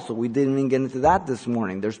ruling also. We didn't even get into that this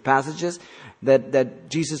morning. There's passages that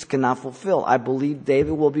Jesus cannot fulfill. I believe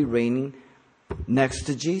David will be reigning next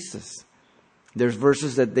to Jesus. There's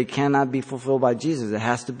verses that they cannot be fulfilled by Jesus. It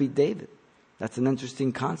has to be David. That's an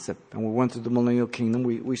interesting concept. And we went through the millennial kingdom.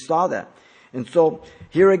 We saw that. And so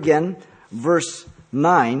here again, verse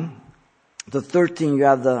 9 to 13, you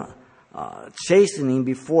have the chastening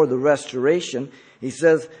before the restoration. He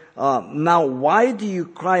says, now why do you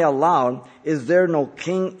cry aloud? Is there no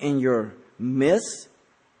king in your midst?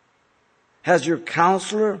 Has your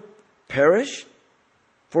counselor perished?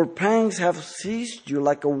 For pangs have seized you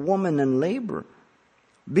like a woman in labor.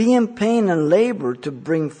 Be in pain and labor to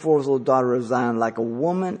bring forth, O daughter of Zion, like a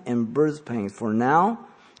woman in birth pangs. For now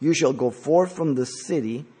you shall go forth from the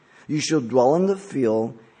city, you shall dwell in the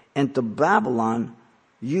field, and to Babylon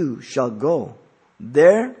you shall go.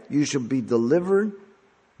 There you shall be delivered.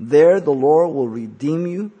 There the Lord will redeem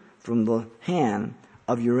you from the hand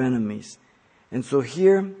of your enemies. And so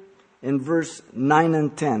here in verse 9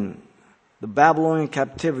 and 10, the Babylonian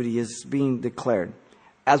captivity is being declared,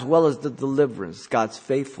 as well as the deliverance, God's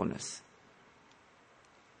faithfulness.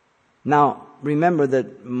 Now, remember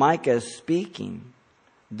that Micah is speaking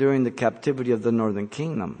during the captivity of the northern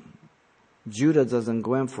kingdom. Judah doesn't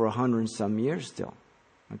go in for 100 and some years still.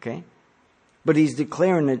 Okay? But he's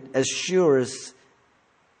declaring it as sure as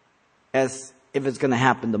if it's going to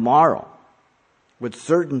happen tomorrow, with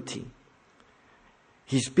certainty.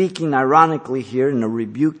 He's speaking ironically here in a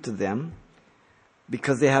rebuke to them,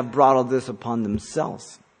 because they have brought all this upon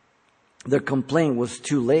themselves. Their complaint was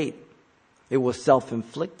too late. It was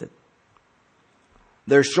self-inflicted.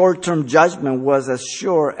 Their short-term judgment was as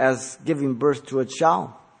sure as giving birth to a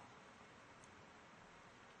child,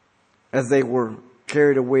 as they were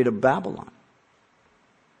carried away to Babylon.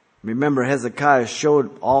 Remember, Hezekiah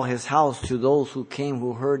showed all his house to those who came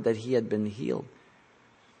who heard that he had been healed.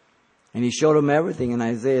 And he showed him everything. And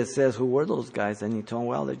Isaiah says, who were those guys? And he told him,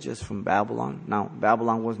 well, they're just from Babylon. Now,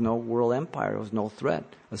 Babylon was no world empire. It was no threat.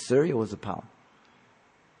 Assyria was the power.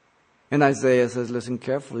 And Isaiah says, listen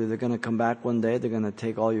carefully. They're going to come back one day. They're going to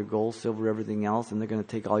take all your gold, silver, everything else. And they're going to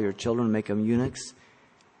take all your children, make them eunuchs.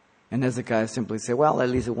 And Hezekiah simply said, well, at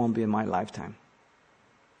least it won't be in my lifetime.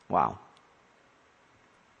 Wow.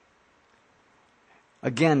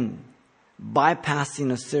 Again,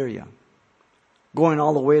 bypassing Assyria. Going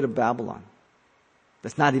all the way to Babylon.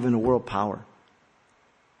 That's not even a world power.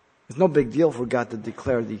 It's no big deal for God to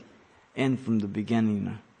declare the end from the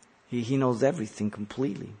beginning. He knows everything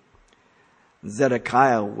completely.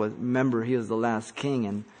 Zedekiah remember he was the last king,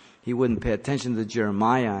 and he wouldn't pay attention to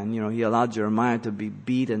Jeremiah, and he allowed Jeremiah to be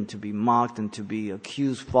beaten, to be mocked, and to be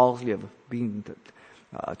accused falsely of being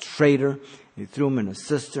a traitor. He threw him in a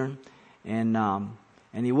cistern, and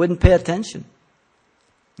he wouldn't pay attention.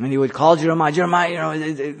 And he would call Jeremiah,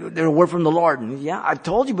 they're a word from the Lord. And yeah, I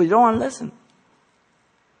told you, but you don't want to listen.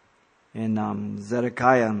 And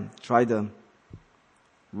Zedekiah tried to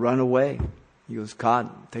run away. He was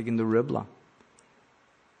caught taking the Riblah.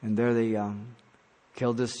 And there they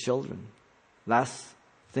killed his children. Last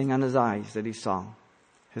thing on his eyes that he saw,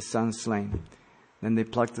 his son slain. Then they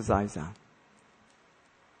plucked his eyes out.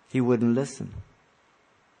 He wouldn't listen.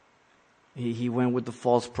 He went with the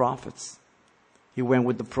false prophets. He went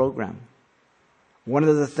with the program. One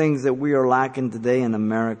of the things that we are lacking today in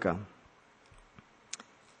America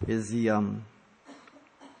is the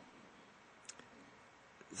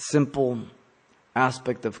simple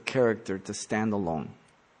aspect of character to stand alone,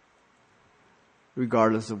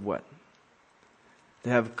 regardless of what. To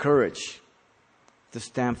have courage to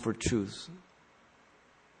stand for truth.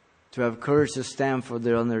 To have courage to stand for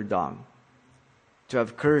their underdog. To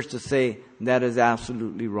have courage to say that is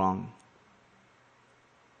absolutely wrong.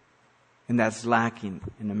 And that's lacking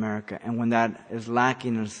in America. And when that is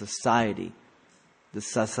lacking in society, the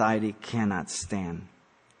society cannot stand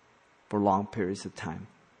for long periods of time.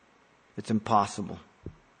 It's impossible.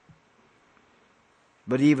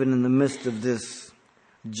 But even in the midst of this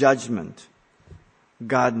judgment,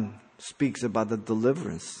 God speaks about the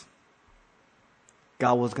deliverance.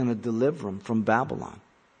 God was going to deliver them from Babylon.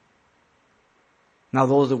 Now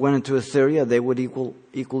those that went into Assyria, they would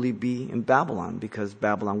equally be in Babylon, because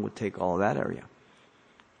Babylon would take all of that area.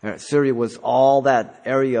 Syria was all that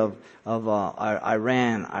area of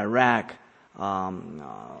Iran, Iraq,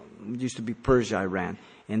 used to be Persia, Iran,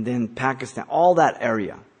 and then Pakistan, all that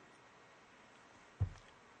area.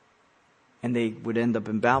 And they would end up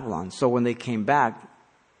in Babylon. So when they came back,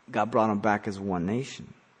 God brought them back as one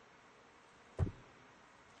nation.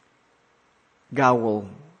 God will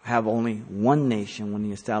have only one nation when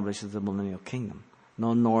He establishes the millennial kingdom.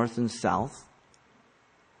 No north and south,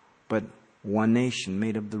 but one nation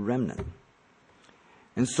made of the remnant.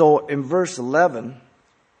 And so in verse 11,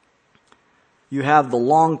 you have the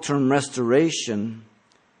long-term restoration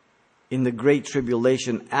in the great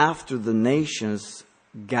tribulation after the nations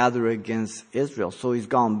gather against Israel. So He's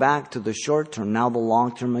gone back to the short term, now the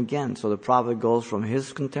long term again. So the prophet goes from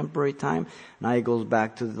his contemporary time, now he goes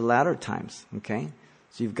back to the latter times. Okay?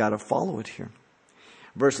 So you've got to follow it here.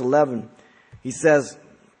 Verse 11, he says,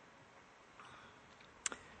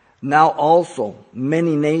 now also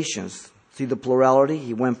many nations, see the plurality?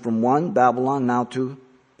 He went from one, Babylon, now to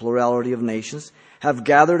plurality of nations, have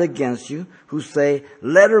gathered against you, who say,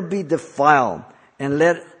 let her be defiled, and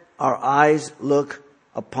let our eyes look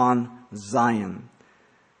upon Zion.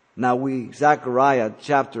 Now Zechariah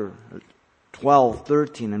chapter 12,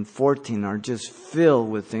 13, and 14 are just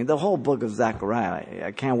filled with things. The whole book of Zechariah,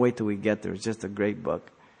 I can't wait till we get there. It's just a great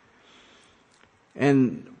book.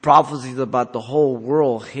 And prophecies about the whole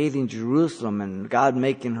world hating Jerusalem and God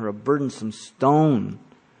making her a burdensome stone.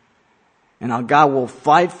 And how God will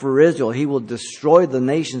fight for Israel. He will destroy the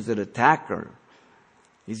nations that attack her.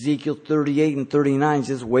 Ezekiel 38 and 39 is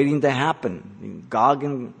just waiting to happen. Gog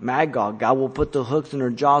and Magog, God will put the hooks in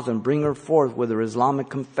her jaws and bring her forth with her Islamic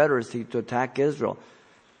confederacy to attack Israel.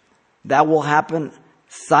 That will happen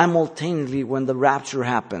simultaneously when the rapture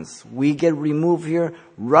happens. We get removed here,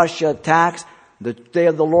 Russia attacks, the day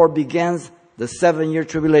of the Lord begins, the 7-year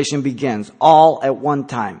tribulation begins, all at one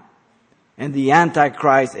time. And the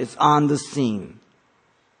Antichrist is on the scene.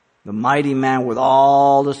 The mighty man with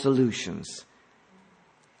all the solutions.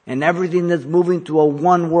 And everything that's moving to a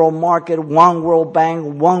one world market, one world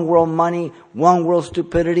bank, one world money, one world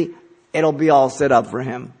stupidity, it'll be all set up for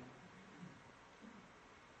him.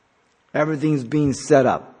 Everything's being set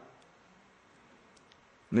up.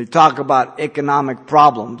 When they talk about economic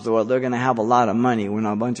problems, well, they're going to have a lot of money when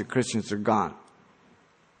a bunch of Christians are gone.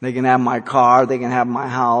 They can have my car, they can have my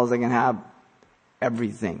house, they can have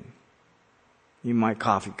everything. Even my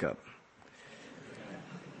coffee cup.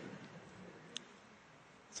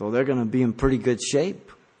 So they're going to be in pretty good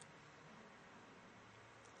shape.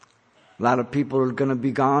 A lot of people are going to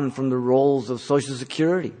be gone from the rolls of Social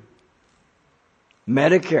Security,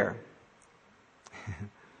 Medicare.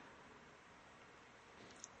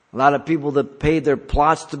 A lot of people that paid their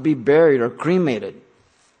plots to be buried or cremated,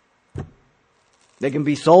 they can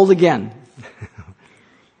be sold again.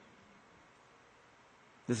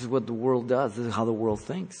 This is what the world does. This is how the world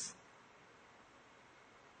thinks.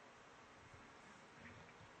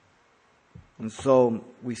 And so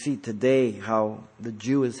we see today how the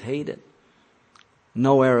Jew is hated.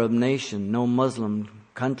 No Arab nation, no Muslim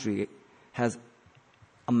country has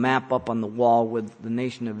a map up on the wall with the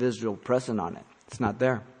nation of Israel present on it. It's not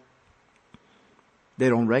there. They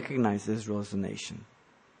don't recognize Israel as a nation.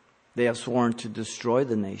 They have sworn to destroy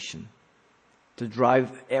the nation, to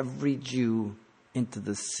drive every Jew into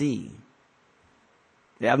the sea.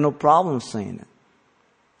 They have no problem saying it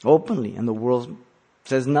openly, and the world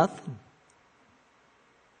says nothing.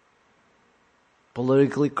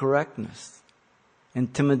 Politically correctness,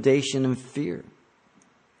 intimidation and fear.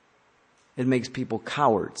 It makes people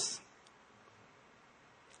cowards.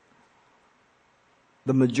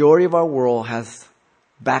 The majority of our world has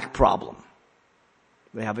back problem.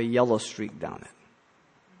 They have a yellow streak down it.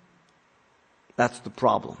 That's the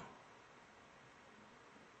problem.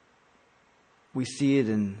 We see it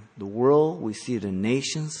in the world. We see it in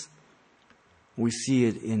nations. We see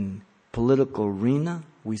it in political arena.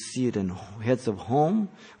 We see it in heads of home.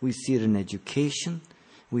 We see it in education.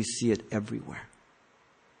 We see it everywhere.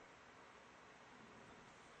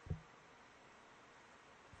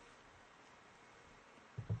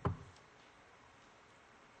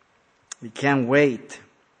 We can't wait.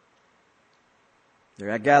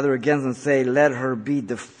 I gather against and say, let her be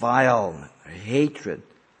defiled, her hatred.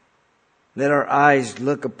 Let our eyes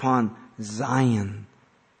look upon Zion.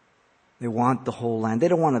 They want the whole land. They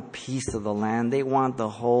don't want a piece of the land. They want the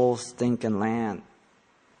whole stinking land.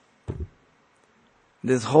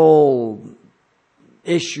 This whole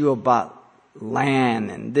issue about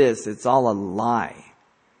land and this, it's all a lie.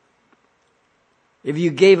 If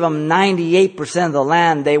you gave them 98% of the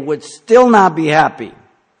land, they would still not be happy.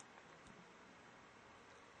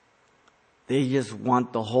 They just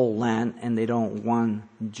want the whole land, and they don't want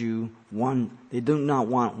they do not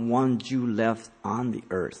want one Jew left on the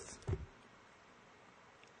earth.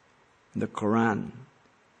 The Quran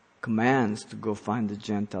commands to go find the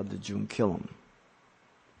Gentile, the Jew, and kill him.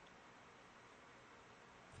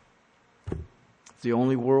 It's the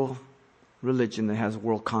only world religion that has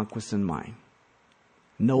world conquest in mind.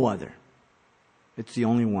 No other. It's the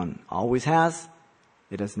only one. Always has.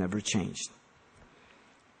 It has never changed.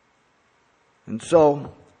 And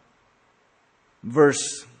so,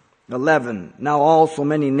 verse 11. Now also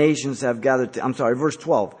many nations have gathered. Verse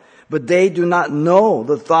 12. But they do not know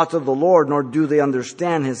the thoughts of the Lord, nor do they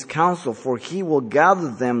understand His counsel. For He will gather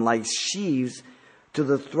them like sheaves to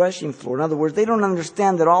the threshing floor. In other words, they don't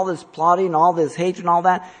understand that all this plotting, all this hatred and all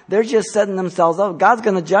that, they're just setting themselves up. God's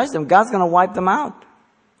going to judge them. God's going to wipe them out.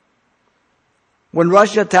 When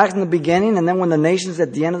Russia attacks in the beginning, and then when the nations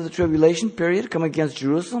at the end of the tribulation period come against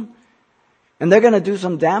Jerusalem, and they're going to do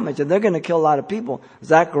some damage, and they're going to kill a lot of people.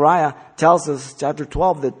 Zechariah tells us, chapter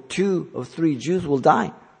 12, that 2 of 3 Jews will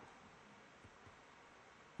die.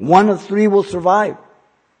 1 of 3 will survive.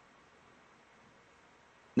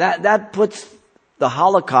 That puts the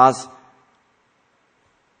Holocaust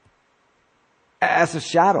as a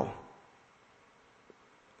shadow,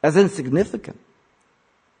 as insignificant.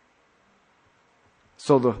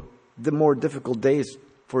 So the more difficult days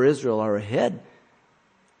for Israel are ahead.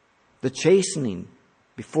 The chastening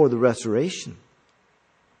before the restoration,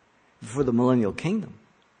 before the millennial kingdom.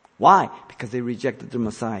 Why? Because they rejected the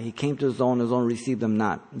Messiah. He came to His own received them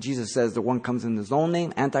not. Jesus says the one comes in His own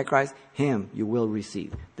name, Antichrist, him you will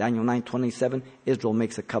receive. Daniel 9:27, Israel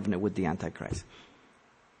makes a covenant with the Antichrist.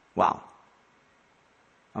 Wow.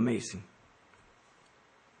 Amazing.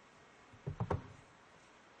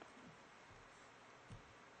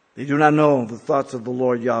 They do not know the thoughts of the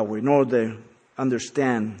Lord Yahweh, nor they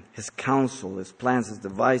understand His counsel, His plans, His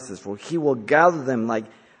devices. For He will gather them like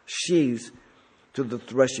sheaves to the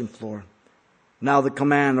threshing floor. Now the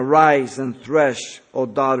command, arise and thresh, O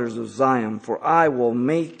daughters of Zion, for I will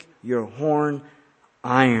make your horn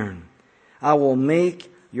iron. I will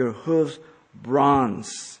make your hoofs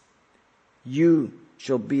bronze. You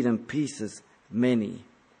shall beat in pieces many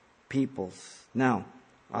peoples. Now,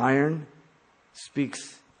 iron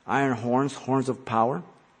speaks, iron horns, horns of power.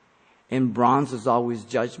 and bronze is always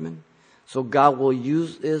judgment. So God will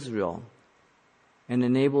use Israel and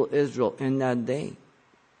enable Israel in that day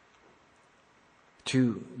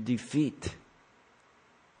to defeat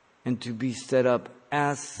and to be set up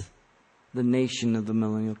as the nation of the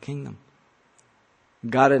millennial kingdom.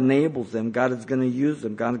 God enables them. God is going to use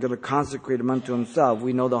them. God is going to consecrate them unto himself.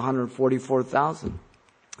 We know the 144,000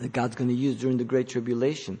 that God's going to use during the Great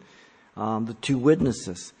Tribulation. The two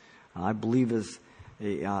witnesses, I believe, is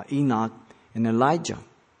Enoch and Elijah.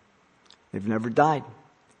 They've never died.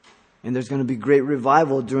 And there's going to be great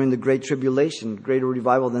revival during the Great Tribulation, greater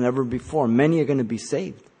revival than ever before. Many are going to be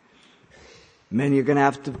saved. Many are going to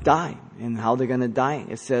have to die. And how they're going to die?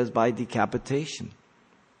 It says by decapitation.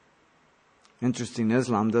 Interesting,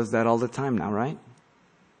 Islam does that all the time now, right?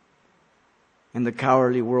 And the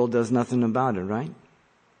cowardly world does nothing about it, right?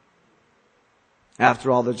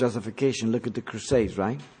 After all the justification, look at the Crusades,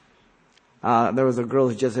 right? There was a girl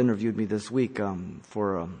who just interviewed me this week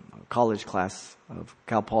for a college class of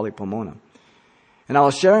Cal Poly Pomona. And I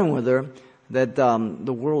was sharing with her that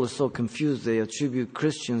the world is so confused. They attribute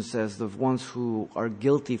Christians as the ones who are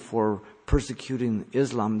guilty for persecuting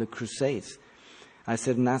Islam, the Crusades. I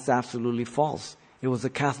said, and that's absolutely false. It was the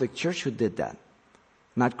Catholic Church who did that,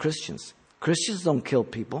 not Christians. Christians don't kill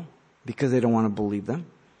people because they don't want to believe them.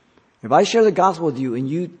 If I share the gospel with you and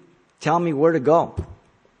you tell me where to go,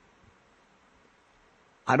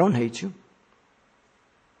 I don't hate you.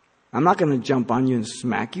 I'm not going to jump on you and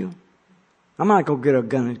smack you. I'm not going to go get a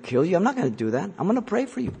gun and kill you. I'm not going to do that. I'm going to pray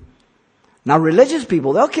for you. Now, religious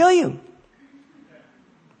people, they'll kill you.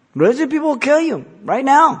 Religious people will kill you right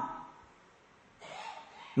now.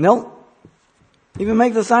 And they'll even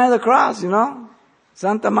make the sign of the cross,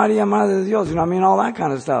 Santa Maria, Madre de Dios, all that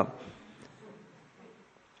kind of stuff.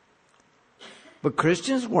 But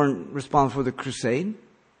Christians weren't responsible for the crusade.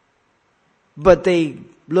 But they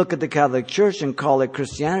look at the Catholic Church and call it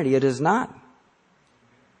Christianity. It is not.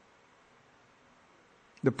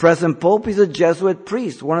 The present Pope is a Jesuit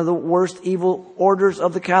priest, one of the worst evil orders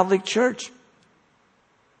of the Catholic Church.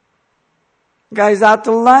 Guy's out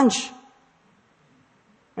to lunch.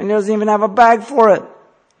 And he doesn't even have a bag for it.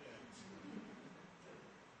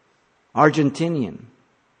 Argentinian.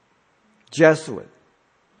 Jesuit.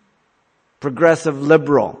 Progressive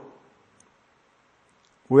liberal.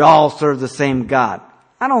 We all serve the same God.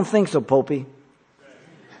 I don't think so, Popey.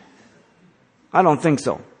 I don't think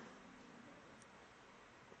so.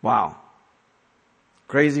 Wow.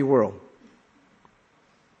 Crazy world.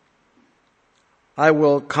 I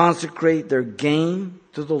will consecrate their gain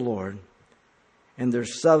to the Lord and their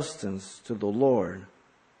substance to the Lord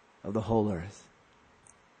of the whole earth.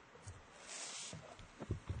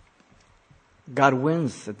 God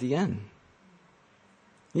wins at the end.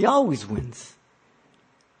 He always wins.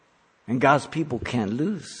 And God's people can't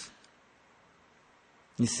lose.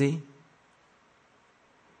 You see?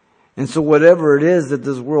 And so whatever it is that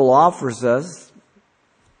this world offers us,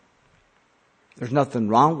 there's nothing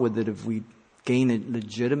wrong with it if we gain it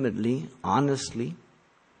legitimately, honestly,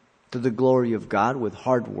 to the glory of God with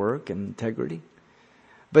hard work and integrity.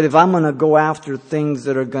 But if I'm going to go after things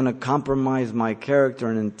that are going to compromise my character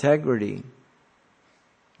and integrity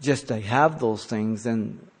just to have those things,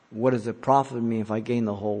 then what does it profit me if I gain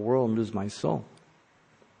the whole world and lose my soul?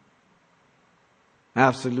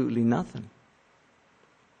 Absolutely nothing.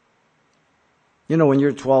 When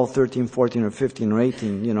you're 12, 13, 14, or 15, or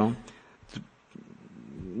 18,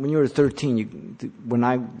 when you were 13, when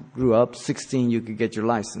I grew up, 16, you could get your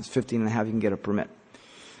license. 15 and a half, you can get a permit.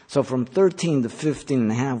 So from 13 to 15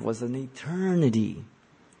 and a half was an eternity.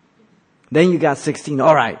 Then you got 16,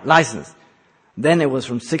 all right, license. Then it was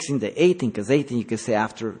from 16 to 18, because 18 you could say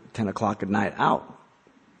after 10 o'clock at night out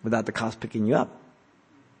without the cops picking you up.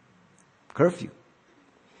 Curfew.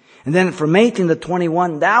 And then from 18 to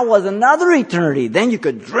 21, that was another eternity. Then you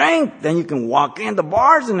could drink. Then you can walk in the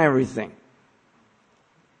bars and everything.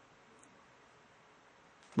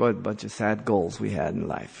 What a bunch of sad goals we had in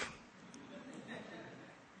life.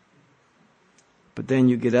 But then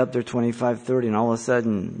you get up there 25, 30, and all of a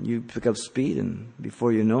sudden you pick up speed, and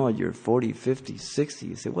before you know it, you're 40, 50, 60.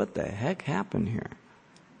 You say, what the heck happened here?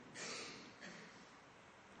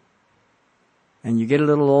 And you get a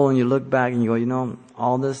little old and you look back and you go,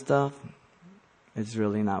 all this stuff, it's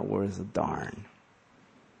really not worth a darn.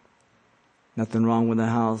 Nothing wrong with the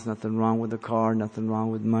house, nothing wrong with the car, nothing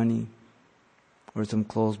wrong with money or some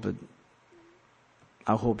clothes, but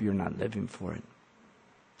I hope you're not living for it.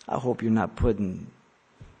 I hope you're not putting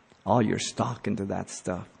all your stock into that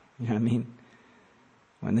stuff. You know what I mean?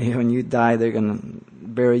 When you die, they're going to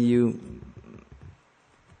bury you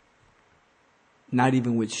not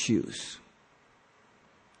even with shoes.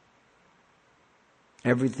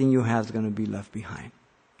 Everything you have is going to be left behind.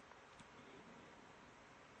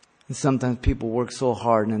 And sometimes people work so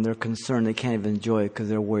hard and they're concerned they can't even enjoy it because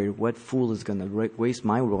they're worried, what fool is going to waste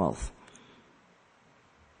my wealth?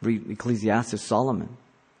 Read Ecclesiastes, Solomon.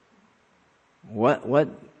 What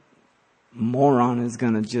moron is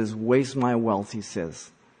going to just waste my wealth, he says.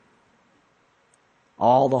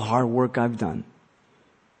 All the hard work I've done.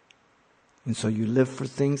 And so you live for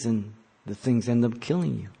things and the things end up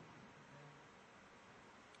killing you.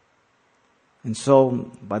 And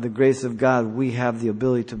so, by the grace of God, we have the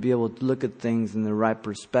ability to be able to look at things in the right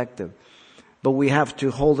perspective. But we have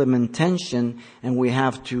to hold them in tension, and we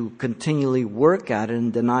have to continually work at it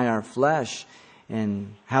and deny our flesh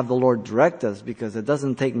and have the Lord direct us, because it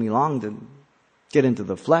doesn't take me long to get into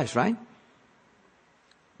the flesh, right?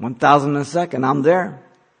 1,000 a second, I'm there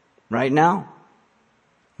right now.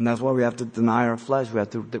 And that's why we have to deny our flesh. We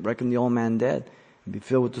have to reckon the old man dead and be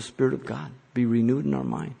filled with the Spirit of God. Be renewed in our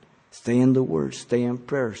mind. Stay in the Word, stay in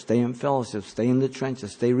prayer, stay in fellowship, stay in the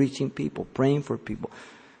trenches, stay reaching people, praying for people,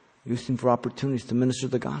 using for opportunities to minister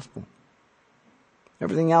the gospel.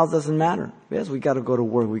 Everything else doesn't matter. Yes, we got to go to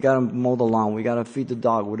work, we got to mow the lawn, we got to feed the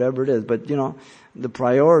dog, whatever it is. But the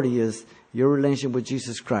priority is your relationship with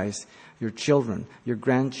Jesus Christ, your children, your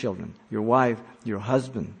grandchildren, your wife, your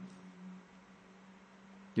husband,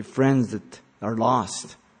 your friends that are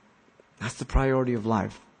lost. That's the priority of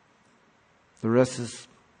life. The rest is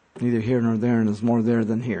neither here nor there, and there's more there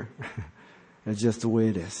than here. It's just the way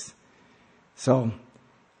it is. So,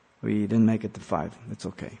 we didn't make it to 5. It's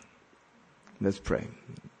okay. Let's pray.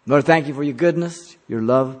 Lord, thank you for your goodness, your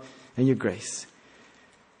love, and your grace.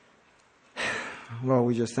 Lord,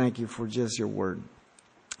 we just thank you for just your word.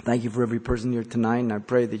 Thank you for every person here tonight, and I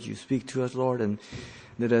pray that you speak to us, Lord, and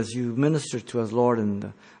that as you minister to us, Lord,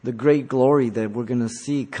 and the great glory that we're going to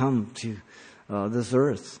see come to this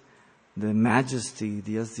earth, the majesty,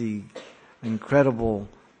 the incredible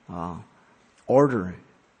order,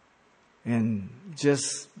 and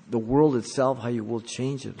just the world itself, how you will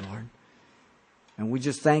change it, Lord. And we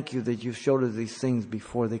just thank you that you've showed us these things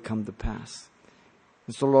before they come to pass.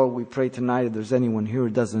 And so, Lord, we pray tonight if there's anyone here who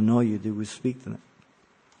doesn't know you, that we speak to them.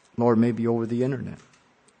 Lord, maybe over the internet,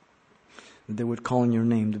 that they would call on your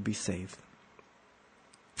name to be saved.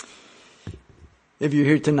 If you're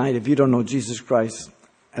here tonight, if you don't know Jesus Christ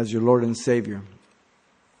as your Lord and Savior,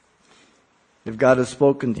 if God has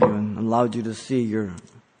spoken to you and allowed you to see your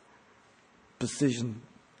position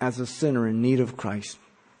as a sinner in need of Christ,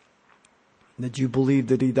 that you believe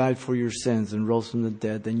that He died for your sins and rose from the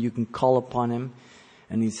dead, then you can call upon Him,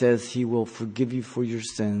 and He says He will forgive you for your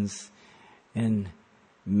sins and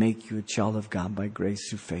make you a child of God by grace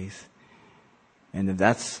through faith. And if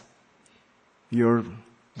that's your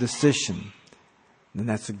decision, then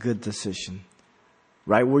that's a good decision.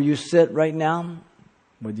 Right where you sit right now,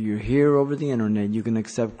 whether you're here or over the internet, you can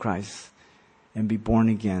accept Christ and be born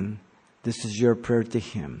again. This is your prayer to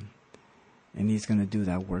Him, and He's going to do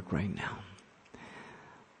that work right now.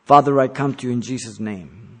 Father, I come to you in Jesus'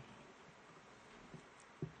 name.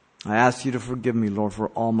 I ask you to forgive me, Lord, for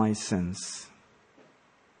all my sins.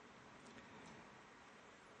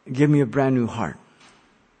 Give me a brand new heart.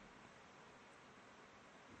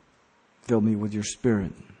 Fill me with your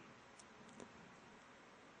Spirit.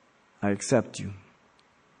 I accept you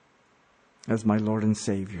as my Lord and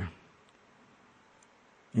Savior.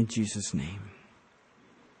 In Jesus' name.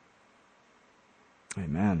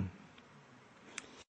 Amen.